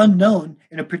that's unknown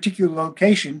in a particular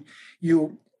location,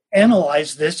 you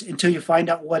analyze this until you find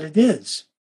out what it is.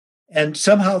 And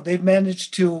somehow they've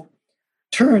managed to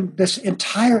turn this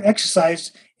entire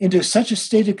exercise into such a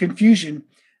state of confusion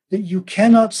that you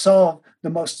cannot solve the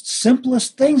most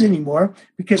simplest things anymore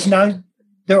because now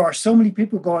there are so many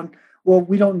people going, well,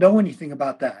 we don't know anything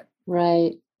about that.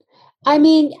 Right. I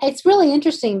mean, it's really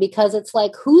interesting because it's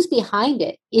like, who's behind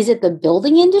it? Is it the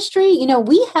building industry? You know,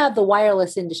 we have the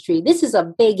wireless industry. This is a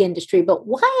big industry, but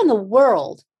why in the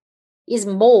world is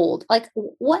mold? Like,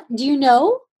 what do you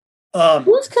know?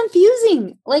 Who's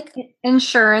confusing? Like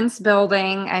insurance,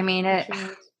 building. I mean,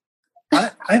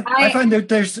 I find that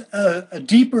there's a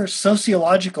deeper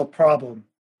sociological problem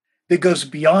that goes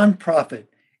beyond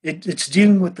profit. It's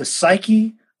dealing with the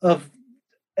psyche of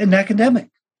an academic.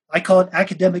 I call it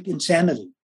academic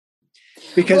insanity.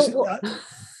 Because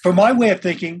from my way of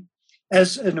thinking,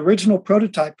 as an original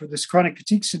prototype for this chronic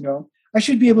fatigue syndrome, I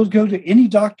should be able to go to any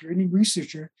doctor, any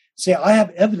researcher, say, I have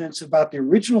evidence about the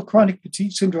original chronic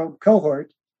fatigue syndrome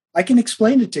cohort. I can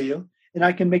explain it to you, and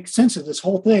I can make sense of this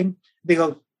whole thing. They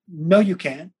go, no, you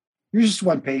can't. You're just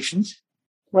one patient.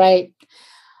 Right.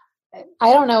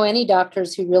 I don't know any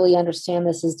doctors who really understand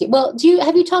this as deep. Well,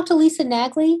 have you talked to Lisa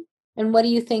Nagley? And what do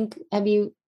you think?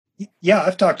 Yeah,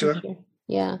 I've talked to her.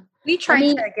 Yeah. We tried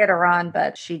to get her on,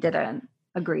 but she didn't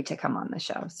agree to come on the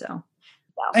show. So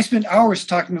I spent hours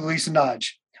talking to Lisa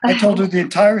Naj. I told her the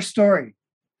entire story.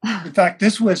 In fact,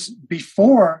 this was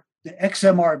before the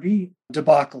XMRV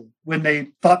debacle, when they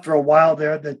thought for a while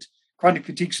there that chronic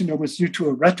fatigue syndrome was due to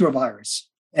a retrovirus.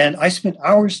 And I spent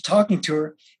hours talking to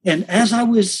her. And as I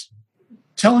was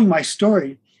telling my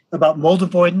story about mold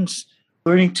avoidance,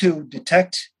 learning to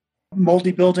detect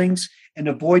moldy buildings and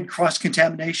avoid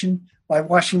cross-contamination by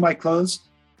washing my clothes,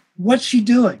 what's she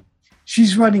doing?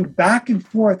 She's running back and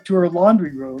forth to her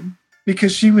laundry room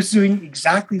because she was doing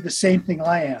exactly the same thing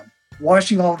I am,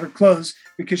 washing all of her clothes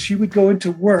because she would go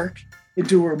into work,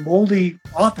 into her moldy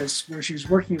office where she was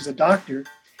working as a doctor,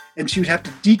 and she would have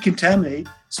to decontaminate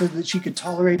so that she could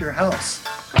tolerate her house.